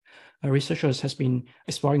 researchers has been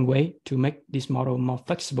exploring ways to make this model more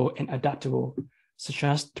flexible and adaptable, such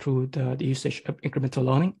as through the usage of incremental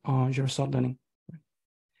learning or zero-sort learning.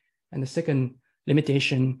 And the second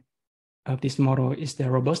limitation of this model is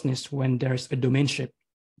their robustness when there's a domain shift.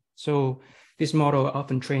 So this model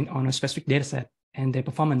often trained on a specific data set, and their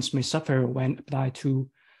performance may suffer when applied to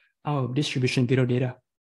our distribution video data.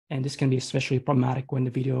 And this can be especially problematic when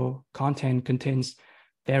the video content contains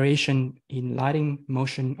variation in lighting,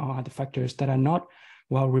 motion, or other factors that are not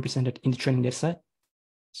well represented in the training data set.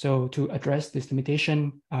 So to address this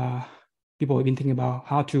limitation, people have been thinking about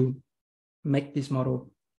how to make this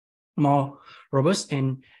model more robust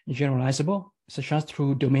and generalizable, such as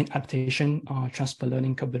through domain adaptation or transfer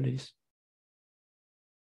learning capabilities.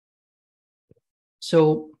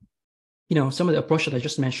 So, some of the approaches I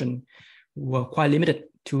just mentioned were quite limited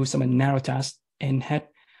to some narrow tasks and had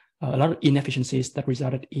a lot of inefficiencies that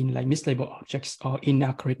resulted in mislabeled objects or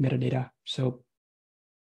inaccurate metadata. So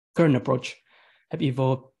current approach have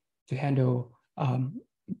evolved to handle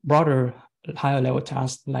broader, higher level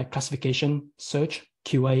tasks like classification, search,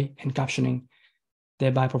 QA, and captioning,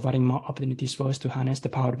 thereby providing more opportunities for us to harness the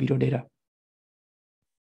power of video data.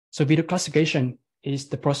 So video classification is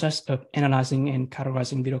the process of analyzing and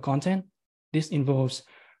categorizing video content. This involves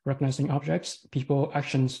recognizing objects, people,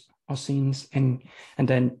 actions, or scenes, and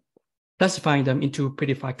then classifying them into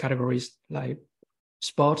predefined categories like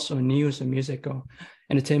sports or news or music or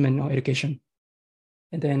entertainment or education.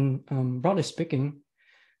 And then broadly speaking,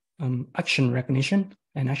 action recognition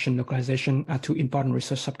and action localization are two important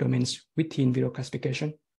research subdomains within video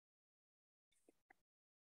classification.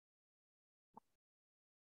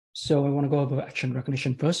 So I want to go over action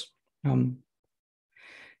recognition first.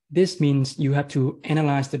 This means you have to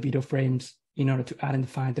analyze the video frames in order to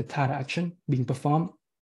identify the target action being performed,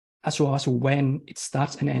 as well as when it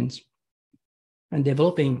starts and ends. And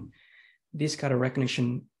developing this kind of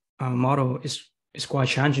recognition model is quite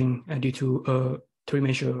challenging due to three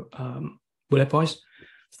major bullet points.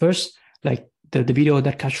 First, the video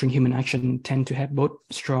that capturing human action tend to have both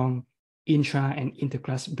strong intra and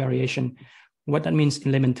interclass variation. What that means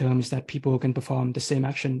in layman terms is that people can perform the same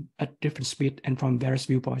action at different speed and from various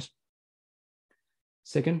viewpoints.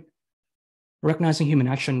 Second, recognizing human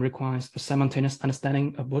action requires a simultaneous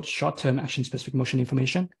understanding of both short-term action-specific motion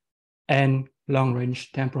information and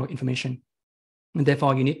long-range temporal information. And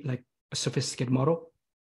therefore, you need a sophisticated model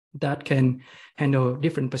that can handle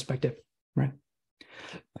different perspectives, right?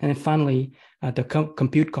 And then finally, the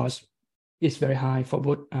compute cost is very high for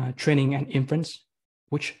both training and inference,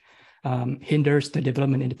 which hinders the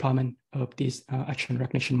development and deployment of these action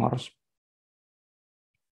recognition models.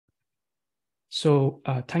 So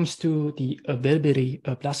thanks to the availability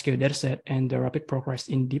of large-scale dataset and the rapid progress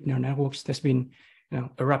in deep neural networks, there's been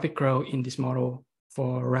a rapid growth in this model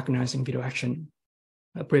for recognizing video action.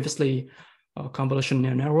 Previously, convolutional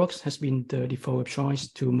neural networks has been the default choice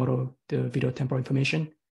to model the video temporal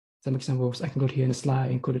information. Some examples I can go to here in the slide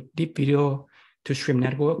include deep video to stream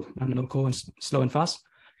network, local and slow and fast.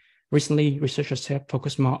 Recently, researchers have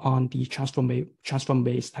focused more on the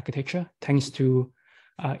transform-based architecture, thanks to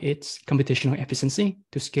its computational efficiency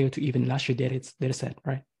to scale to even larger data set,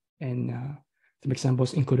 right? And some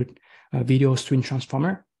examples included video stream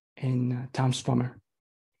transformer and transformer.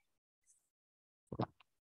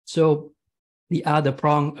 So the other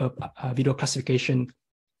prong of video classification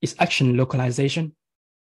is action localization.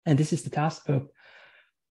 And this is the task of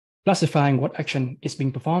classifying what action is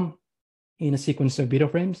being performed in a sequence of video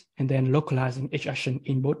frames and then localizing each action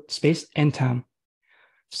in both space and time.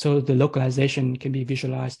 So the localization can be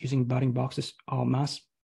visualized using bounding boxes or masks.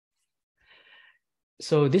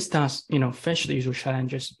 So this task, fetch the usual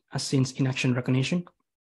challenges as seen in action recognition.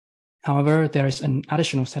 However, there is an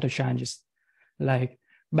additional set of challenges like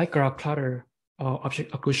background clutter or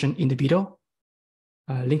object occlusion in the video,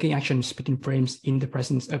 linking actions between frames in the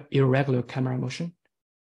presence of irregular camera motion,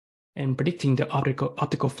 and predicting the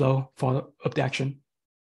optical flow of the action.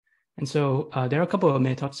 And so there are a couple of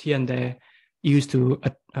methods here and there used to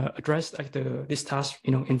address this task,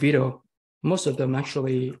 in video. Most of them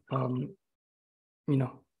actually,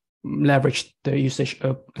 leverage the usage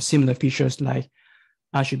of similar features like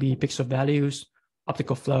RGB pixel values,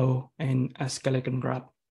 optical flow, and a skeleton graph.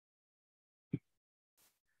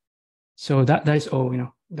 So that is all,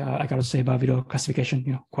 that I got to say about video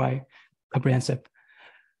classification, quite comprehensive.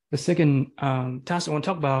 The second task I want to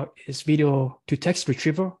talk about is video to text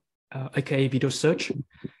retrieval, aka video search.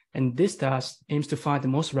 And this task aims to find the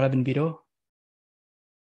most relevant video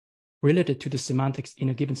related to the semantics in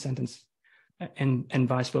a given sentence and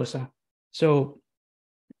vice versa. So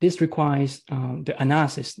This requires the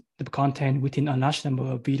analysis of the content within a large number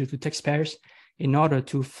of video to text pairs in order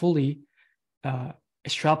to fully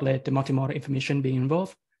extrapolate the multimodal information being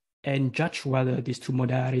involved and judge whether these two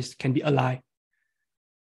modalities can be aligned.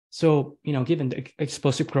 So, given the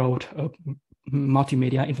explosive growth of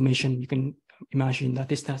multimedia information, you can imagine that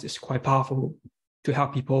this task is quite powerful to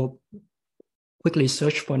help people quickly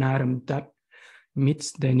search for an item that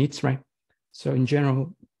meets their needs, right? So in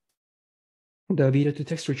general, the video to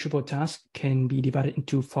text retrieval task can be divided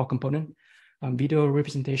into 4 components: video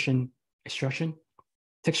representation extraction,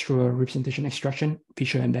 textual representation extraction,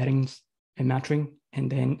 feature embeddings and matching,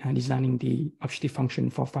 and then designing the objective function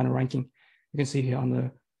for final ranking. You can see here on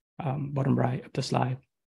the bottom right of the slide.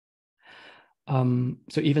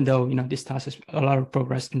 So even though this task has a lot of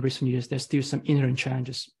progress in recent years, there's still some inherent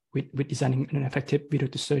challenges with designing an effective video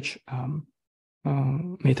to search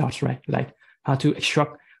methods, right? Like how to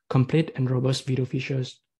extract complete and robust video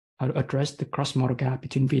features, how to address the cross-modal gap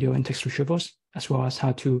between video and text retrievals, as well as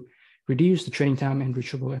how to reduce the training time and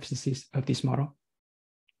retrieval efficiencies of this model.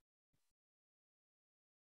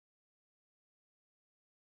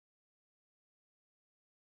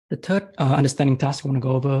 The third understanding task I want to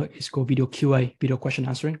go over is called video QA, video question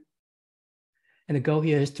answering. And the goal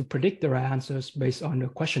here is to predict the right answers based on the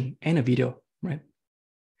question and a video, right?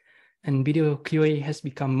 And video QA has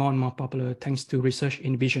become more and more popular thanks to research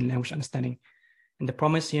in vision language understanding. And the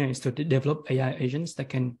promise here is to develop AI agents that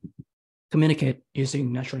can communicate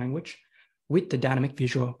using natural language with the dynamic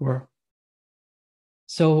visual world.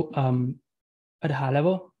 So at a high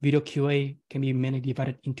level, video QA can be mainly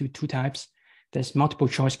divided into 2 types. There's multiple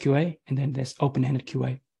choice QA, and then there's open-ended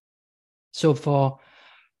QA. So for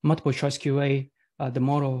multiple choice QA, the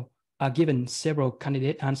model are given several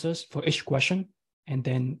candidate answers for each question, and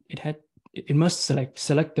then it must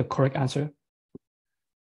select the correct answer.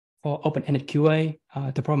 For open-ended QA,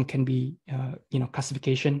 the problem can be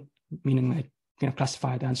classification, meaning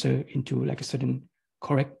classify the answer into like a certain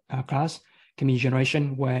correct class. Can be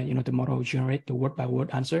generation, where the model generate the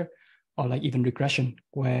word-by-word answer, or like even regression,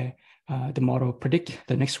 where the model predict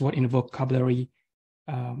the next word in the vocabulary,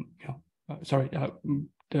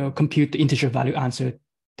 compute the integer value answer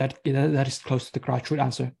that is close to the correct truth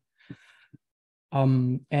answer.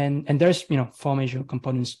 And there's 4 major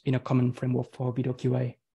components in a common framework for video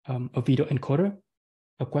QA: a video encoder,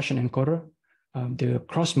 a question encoder, the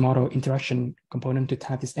cross-model interaction component to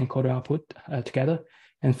type this encoder output together,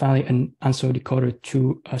 and finally an answer decoder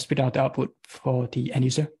to spit out the output for the end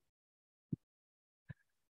user.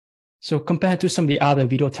 So compared to some of the other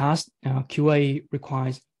video tasks, QA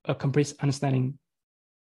requires a complete understanding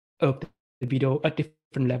of the video at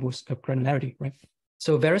different levels of granularity, right?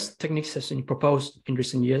 So various techniques have been proposed in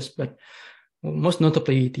recent years, but most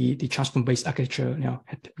notably the transform-based architecture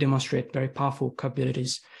demonstrate very powerful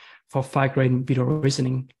capabilities for fine-grained video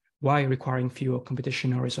reasoning while requiring fewer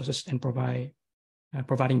computational resources and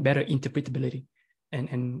providing better interpretability.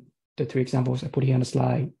 And the 3 examples I put here on the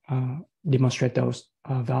slide demonstrate those: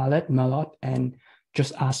 Violet, Malot, and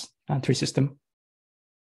Just Ask 3 system.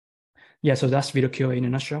 Yeah, so that's video QA in a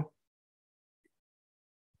nutshell.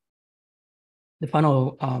 The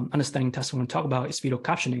final understanding task I want to talk about is video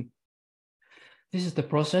captioning. This is the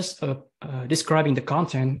process of describing the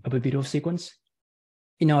content of a video sequence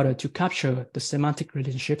in order to capture the semantic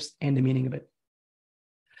relationships and the meaning of it.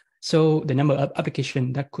 So the number of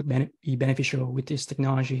applications that could be beneficial with this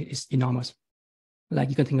technology is enormous. Like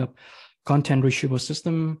you can think of content retrieval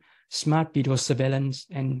system, smart video surveillance,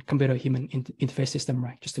 and computer-human interface system,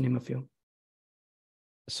 right? Just to name a few.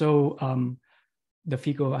 So the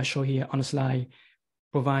figure I show here on the slide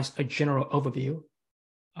provides a general overview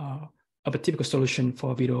of a typical solution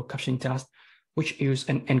for video captioning task, which use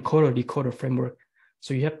an encoder-decoder framework.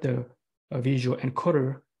 So you have the visual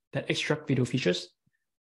encoder that extract video features,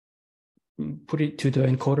 put it to the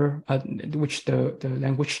encoder, which the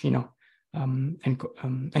language,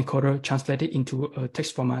 encoder translate it into a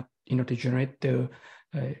text format in order to generate the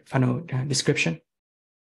final description.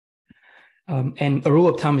 And a rule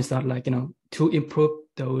of thumb is that, to improve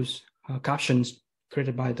those captions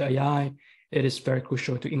created by the AI, it is very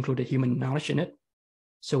crucial to include the human knowledge in it.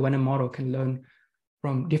 So when a model can learn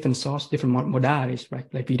from different sources, different modalities,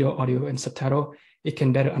 right, like video, audio, and subtitle, it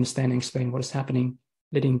can better understand and explain what is happening,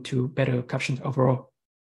 leading to better captions overall.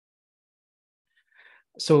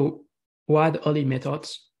 So while the early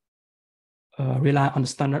methods rely on the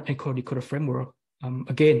standard encoder-decoder framework,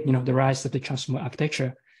 again, the rise of the transformer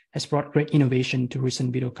architecture has brought great innovation to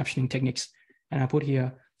recent video captioning techniques. And I put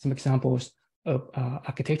here some examples of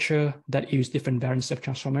architecture that use different variants of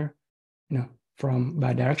transformer, from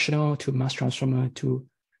bidirectional to mass transformer to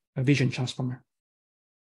a vision transformer.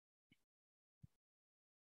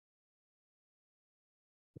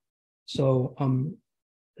 So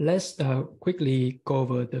let's quickly go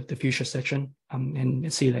over the future section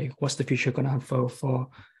and see like what's the future going to unfold for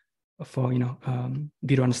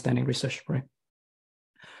video understanding research, right?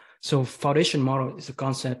 So foundation model is a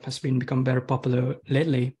concept has become very popular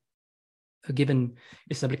lately, given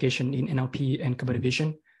its application in NLP and computer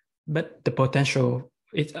vision, but the potential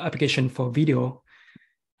its application for video,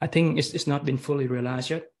 I think it's not been fully realized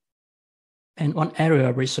yet. And one area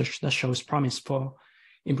of research that shows promise for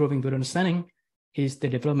improving video understanding is the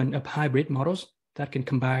development of hybrid models that can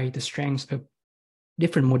combine the strengths of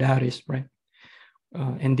different modalities, right?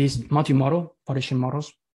 And these multimodal foundation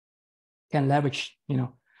models can leverage,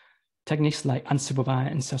 techniques like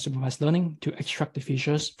unsupervised and self-supervised learning to extract the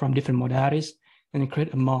features from different modalities and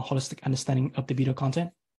create a more holistic understanding of the video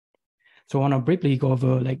content. So I want to briefly go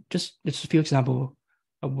over like just a few examples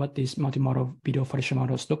of what these multimodal video foundation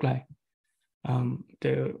models look like.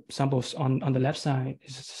 The samples on the left side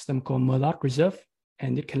is a system called Multimodal Reserve,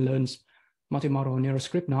 and it can learn multimodal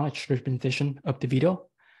neuroscript knowledge representation of the video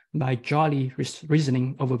by jointly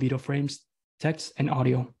reasoning over video frames, text, and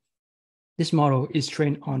audio. This model is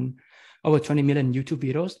trained on over 20 million YouTube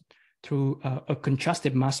videos through a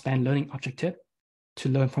contrastive mass span learning objective to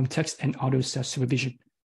learn from text and audio self-supervision.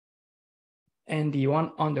 And the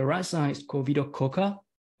one on the right side is called Video Coca,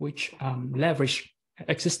 which leverage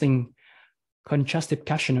existing contrastive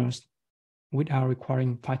captioners without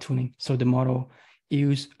requiring fine-tuning. So the model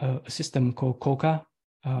uses a system called Coca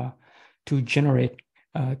to generate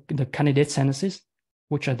the candidate sentences,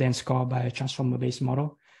 which are then scored by a transformer-based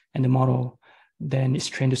model. And the model then is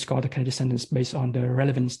trained to score the candidate sentence based on the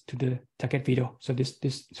relevance to the target video. So this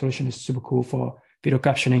solution is super cool for video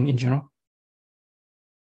captioning in general.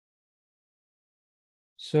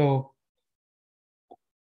 So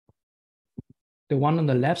the one on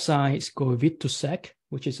the left side is called Vid2Sec,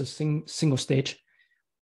 which is a single stage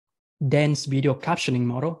dense video captioning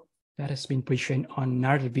model that has been pre-trained on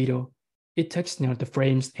narrative video. It takes the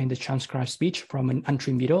frames and the transcribed speech from an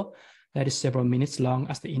untrimmed video that is several minutes long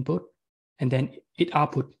as the input, and then it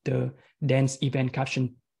output the dense event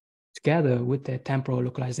caption together with the temporal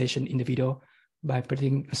localization in the video by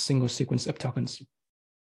putting a single sequence of tokens.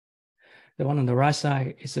 The one on the right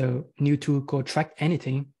side is a new tool called Track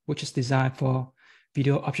Anything, which is designed for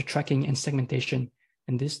video object tracking and segmentation.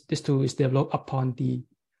 And this tool is developed upon the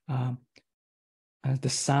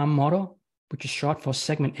SAM model, which is short for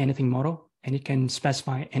Segment Anything model, and it can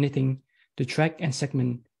specify anything to track and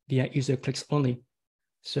segment via user clicks only.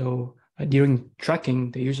 So during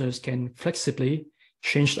tracking, the users can flexibly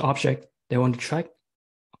change the object they want to track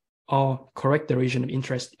or correct the region of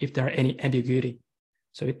interest if there are any ambiguity.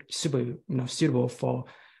 So it's super suitable for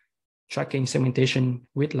tracking segmentation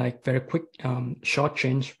with like very quick short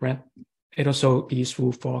change, right? It also is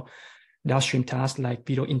useful for downstream tasks like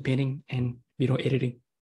video inpainting and video editing.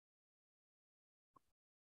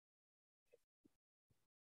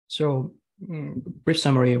 So brief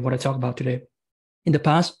summary of what I talked about today. In the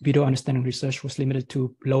past, video understanding research was limited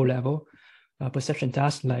to low-level perception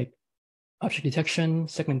tasks like object detection,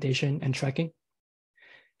 segmentation, and tracking.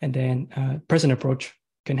 And then present approach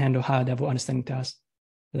can handle higher-level understanding tasks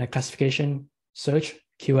like classification, search,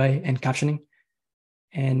 QA, and captioning.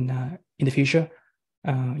 And in the future,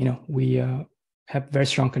 we have very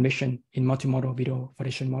strong conviction in multimodal video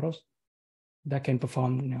foundation models that can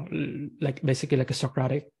perform, basically like a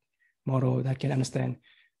Socratic model that can understand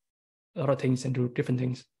a lot of things and do different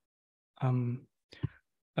things.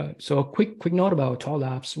 So a quick note about Tall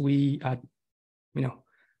Labs: we are,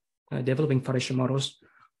 developing foundation models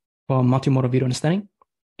for multimodal video understanding,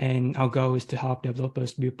 and our goal is to help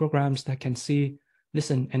developers build programs that can see,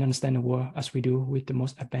 listen, and understand the world as we do with the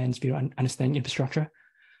most advanced video understanding infrastructure.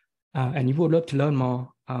 And if you would love to learn more,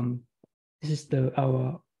 this is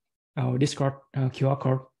our Discord QR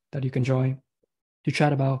code that you can join to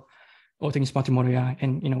chat about all things multimodal AI.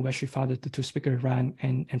 And we actually found the two speakers, Ryan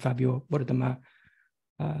and Fabio, both of them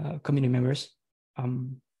are community members.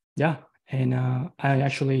 And I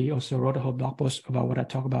actually also wrote a whole blog post about what I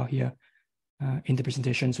talk about here in the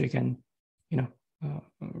presentation, so you can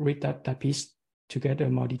read that piece to get a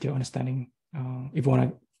more detailed understanding if you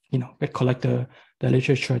want to collect the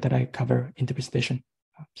literature that I cover in the presentation.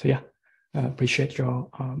 Appreciate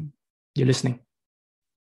your listening.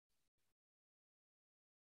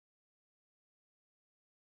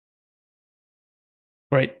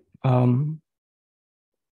 Great.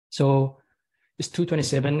 So it's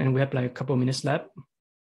 2:27 and we have like a couple of minutes left.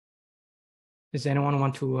 Does anyone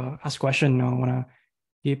want to ask a question or want to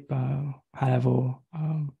give high level,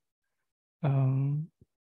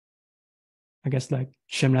 I guess like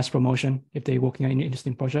shameless promotion if they're working on an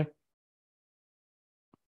interesting project?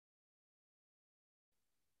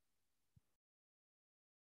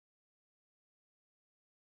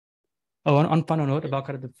 on final note about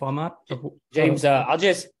kind of the format. James, I'll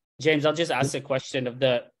just ask the question of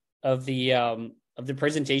the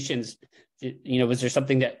presentations. Was there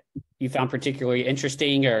something that you found particularly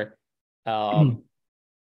interesting, or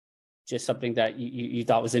just something that you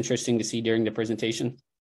thought was interesting to see during the presentation?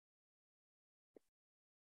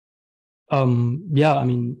 Yeah, I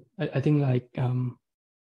mean, I think like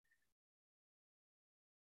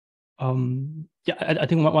yeah, I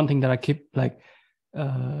think one thing that I keep like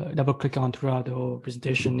double click on throughout the whole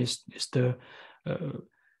presentation is the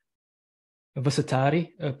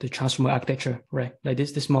versatility of the transformer architecture, right? Like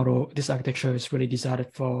this architecture is really designed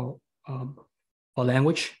for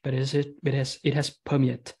language, but it has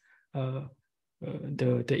permeate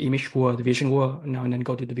the image world, the vision world, now and then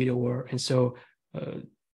go to the video world. And so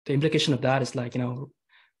the implication of that is like,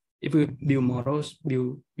 if we build models,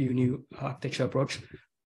 build new architecture approach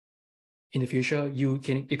in the future, you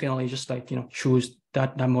can only just like, choose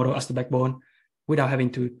that model as the backbone without having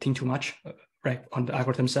to think too much, right, on the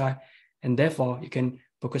algorithm side. And therefore you can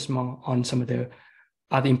focus more on some of the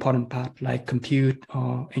other important part like compute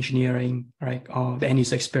or engineering, right, or the end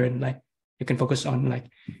user experience. Like you can focus on like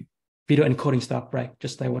video encoding stuff, right?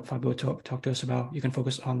 Just like what Fabio talked to us about. You can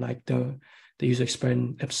focus on like the user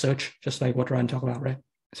experience of search, just like what Ryan talked about, right?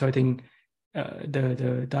 So I think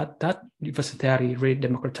that versatility really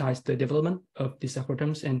democratized the development of these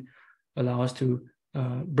algorithms and allow us to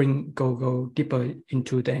go deeper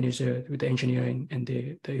into the end user with the engineering and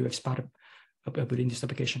the UX part of building this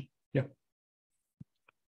application. Yeah.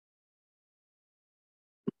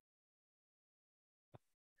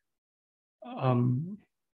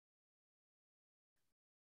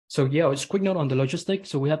 So yeah, it's quick note on the logistics.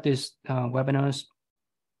 So we have this webinars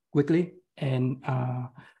weekly, and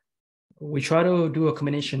we try to do a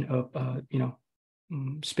combination of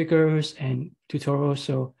speakers and tutorials.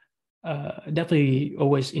 So definitely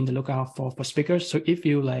always in the lookout for speakers. So if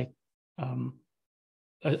you like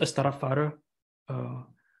a startup founder,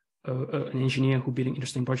 an engineer who building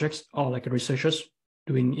interesting projects, or like a researchers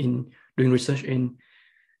doing research in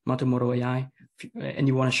multimodal AI, and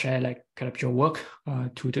you want to share like kind of your work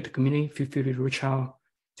to the community, feel free to reach out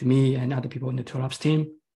to me and other people in the Labs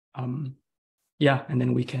team. Yeah, and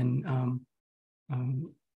then we can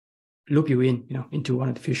loop you into one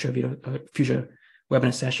of the future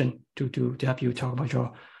webinar session to help you talk about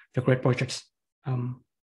your great projects.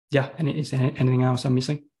 Yeah, and is there anything else I'm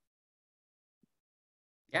missing?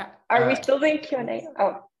 Yeah. Are we still doing Q&A?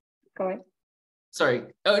 Oh, go ahead. Sorry.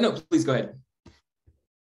 Oh, no, please go ahead.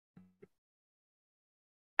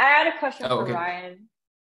 I had a question for okay. Ryan.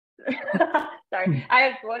 Sorry, I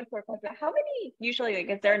have one quick question. How many usually, like,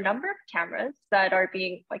 is there a number of cameras that are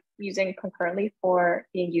being used concurrently for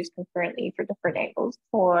different angles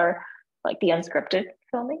for like the unscripted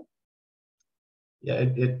filming? Yeah,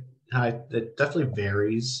 it definitely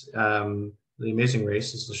varies. The Amazing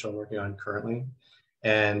Race is the show I'm working on currently,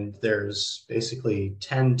 and there's basically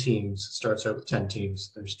 10 teams. It starts out with 10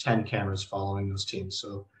 teams. There's 10 cameras following those teams,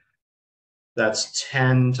 so that's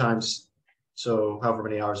 10 times. So however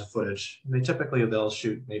many hours of footage. They'll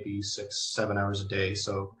shoot maybe 6-7 hours a day.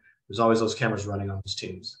 So there's always those cameras running on those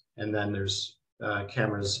teams. And then there's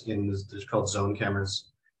cameras there's called zone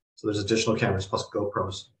cameras. So there's additional cameras plus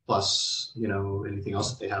GoPros, plus, anything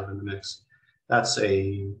else that they have in the mix. That's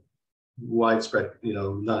a widespread,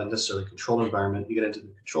 not necessarily controlled environment. You get into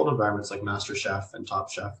the controlled environments like Master Chef and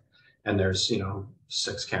Top Chef, and there's,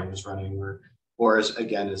 6 cameras running, or as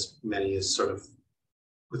many as sort of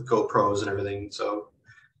with GoPros and everything. So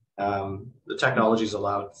the technology's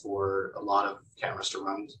allowed for a lot of cameras to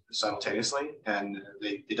run simultaneously, and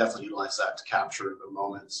they definitely utilize that to capture the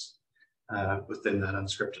moments within that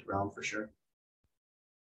unscripted realm for sure.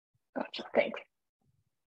 Gotcha, thanks.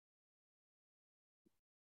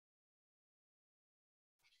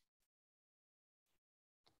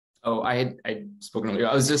 Oh, I'd spoken earlier.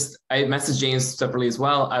 I messaged James separately as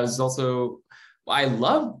well. I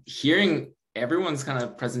love hearing everyone's kind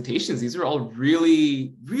of presentations. These are all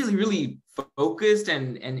really, really, really focused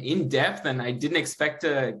and in depth, and I didn't expect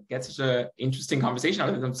to get such an interesting conversation out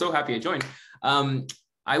of it. I'm so happy I joined.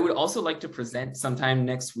 I would also like to present sometime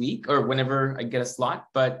next week or whenever I get a slot,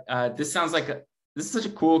 but this sounds like this is such a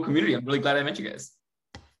cool community. I'm really glad I met you guys.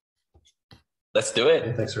 Let's do it.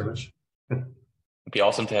 Yeah, thanks very much. It'd be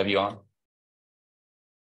awesome to have you on.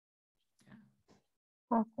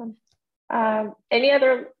 Awesome. Any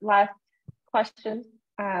other last questions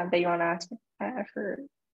that you want to ask for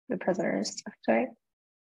the presenters today?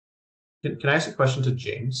 Can I ask a question to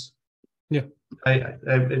James? Yeah. I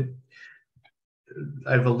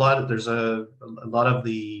have a lot. There's a lot of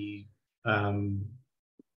the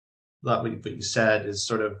lot what you said is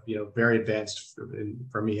sort of, very advanced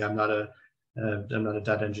for me. I'm not a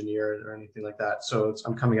data engineer or anything like that. So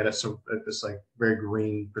I'm coming at it at this like very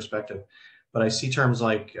green perspective, but I see terms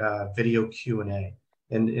like video Q&A.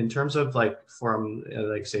 And in terms of like from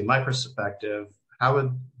like say my perspective, how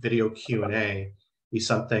would video Q&A be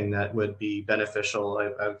something that would be beneficial?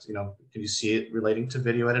 Can you see it relating to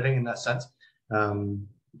video editing in that sense? And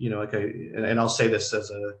I'll say this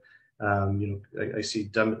as a, I see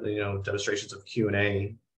demonstrations of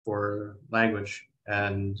Q&A for language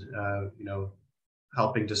and,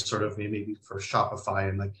 helping to sort of maybe for Shopify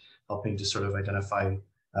and like helping to sort of identify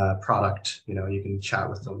product. You can chat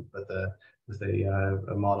with them with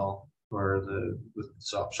a model or with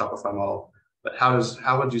Shopify model. But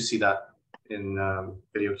how would you see that in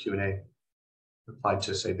video Q&A applied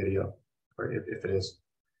to say video, or if it is?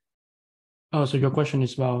 Oh, so your question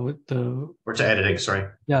is about or to editing, sorry.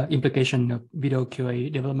 Yeah, implication of video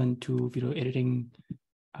QA development to video editing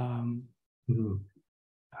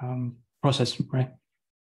process, right?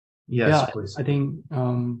 Yes, yeah, please. I think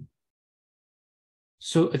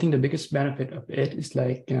so. I think the biggest benefit of it is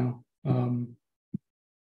like you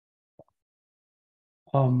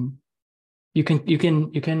can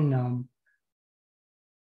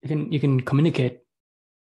communicate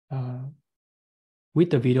with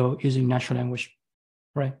the video using natural language,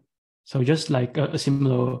 right? So just like a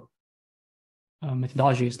similar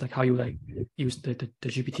methodology is like how you like use the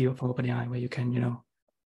GPT from OpenAI, where you can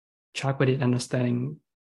check with it understanding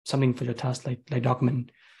something for your task, like document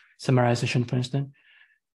summarization, for instance.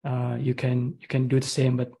 You can do the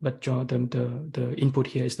same, but the input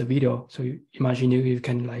here is the video. So you imagine you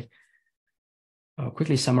can like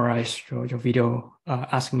quickly summarize your video,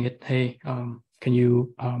 asking it, hey, can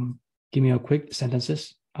you give me a quick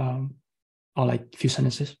sentences or like a few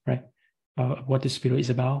sentences, right? What this video is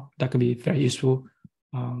about. That could be very useful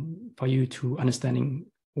for you to understanding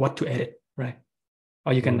what to edit, right?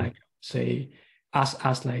 Or you can like say,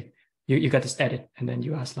 ask like, you got this edit, and then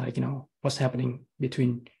you ask like, what's happening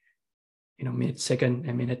between, minute, second,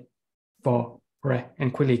 and minute 4, right?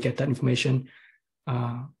 And quickly get that information.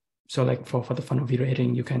 So like for the fun of video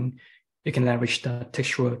editing, you can leverage the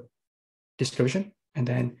textual description and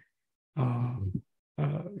then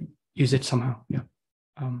use it somehow. Yeah.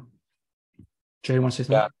 Jay wants to say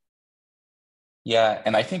something? Yeah,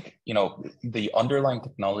 and I think the underlying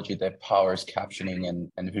technology that powers captioning and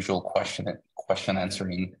visual question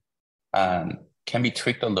answering can be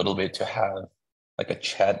tweaked a little bit to have like a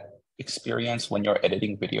chat experience when you're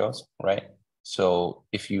editing videos, right? So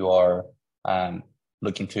if you are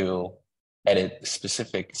looking to edit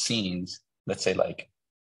specific scenes, let's say like,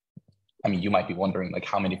 you might be wondering like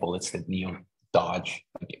how many bullets did Neo dodge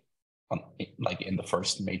like in the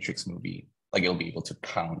first Matrix movie. Like it'll be able to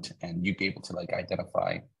count, and you'd be able to like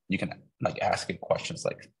identify. You can like ask it questions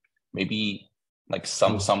like maybe like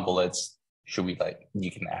some bullets should we like.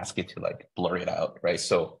 You can ask it to like blur it out, right?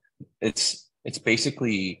 So it's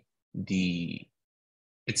basically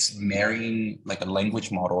it's marrying like a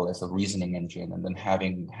language model as a reasoning engine, and then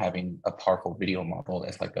having a powerful video model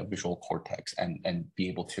as like a visual cortex, and be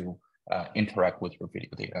able to interact with your video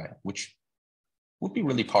data, which would be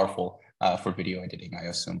really powerful for video editing, I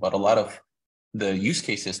assume. But a lot of the use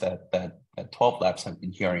cases that 12 Labs have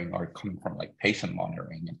been hearing are coming from like patient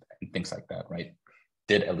monitoring and things like that, right?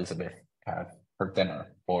 Did Elizabeth have her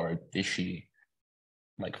dinner, or did she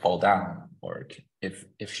like fall down, or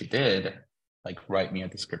if she did, like write me a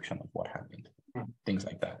description of what happened, things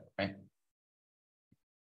like that, right?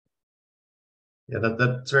 Yeah,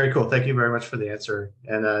 that's very cool. Thank you very much for the answer.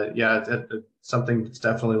 And yeah, it's something that's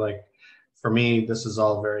definitely like, for me, this is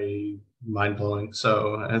all very mind-blowing.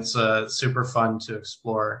 So it's super fun to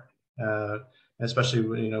explore,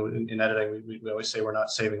 especially in editing. We always say we're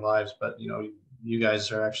not saving lives, but you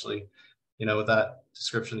guys are actually, with that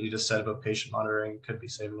description that you just said about patient monitoring, could be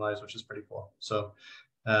saving lives, which is pretty cool. So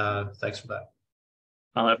thanks for that.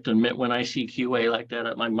 I'll have to admit, when I see QA like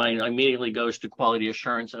that, my mind immediately goes to quality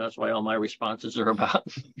assurance, and that's why all my responses are about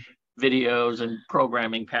videos and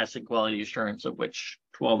programming passing quality assurance, of which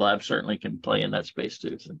 12 Labs certainly can play in that space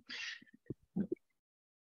too. So.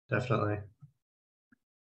 Definitely.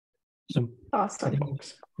 So awesome.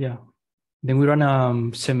 Yeah. Then we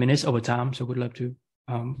run 7 minutes over time, so we'd love to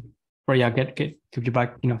get you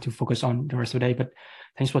back, to focus on the rest of the day. But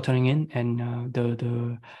thanks for tuning in, and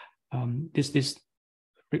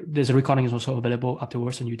there's a recording is also available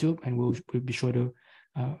afterwards on YouTube, and we'll be sure to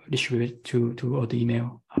distribute it to all the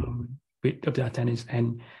email with of the attendees.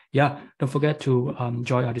 And yeah, don't forget to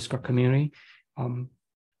join our Discord community, to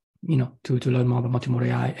learn more about multimodal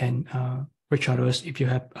AI, and reach out to us if you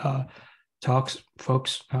have talks,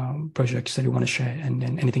 folks, projects that you want to share, and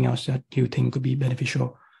then anything else that you think could be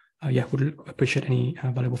beneficial. Yeah, would appreciate any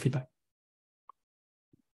valuable feedback.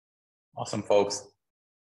 Awesome, folks.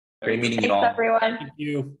 Great meeting you all. Thanks, everyone. Thank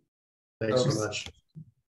you. Thanks so much.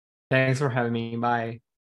 Thanks for having me. Bye.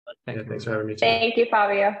 Thanks for having me too. Thank you,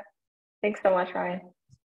 Fabio. Thanks so much, Ryan.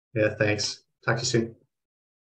 Yeah, thanks. Talk to you soon.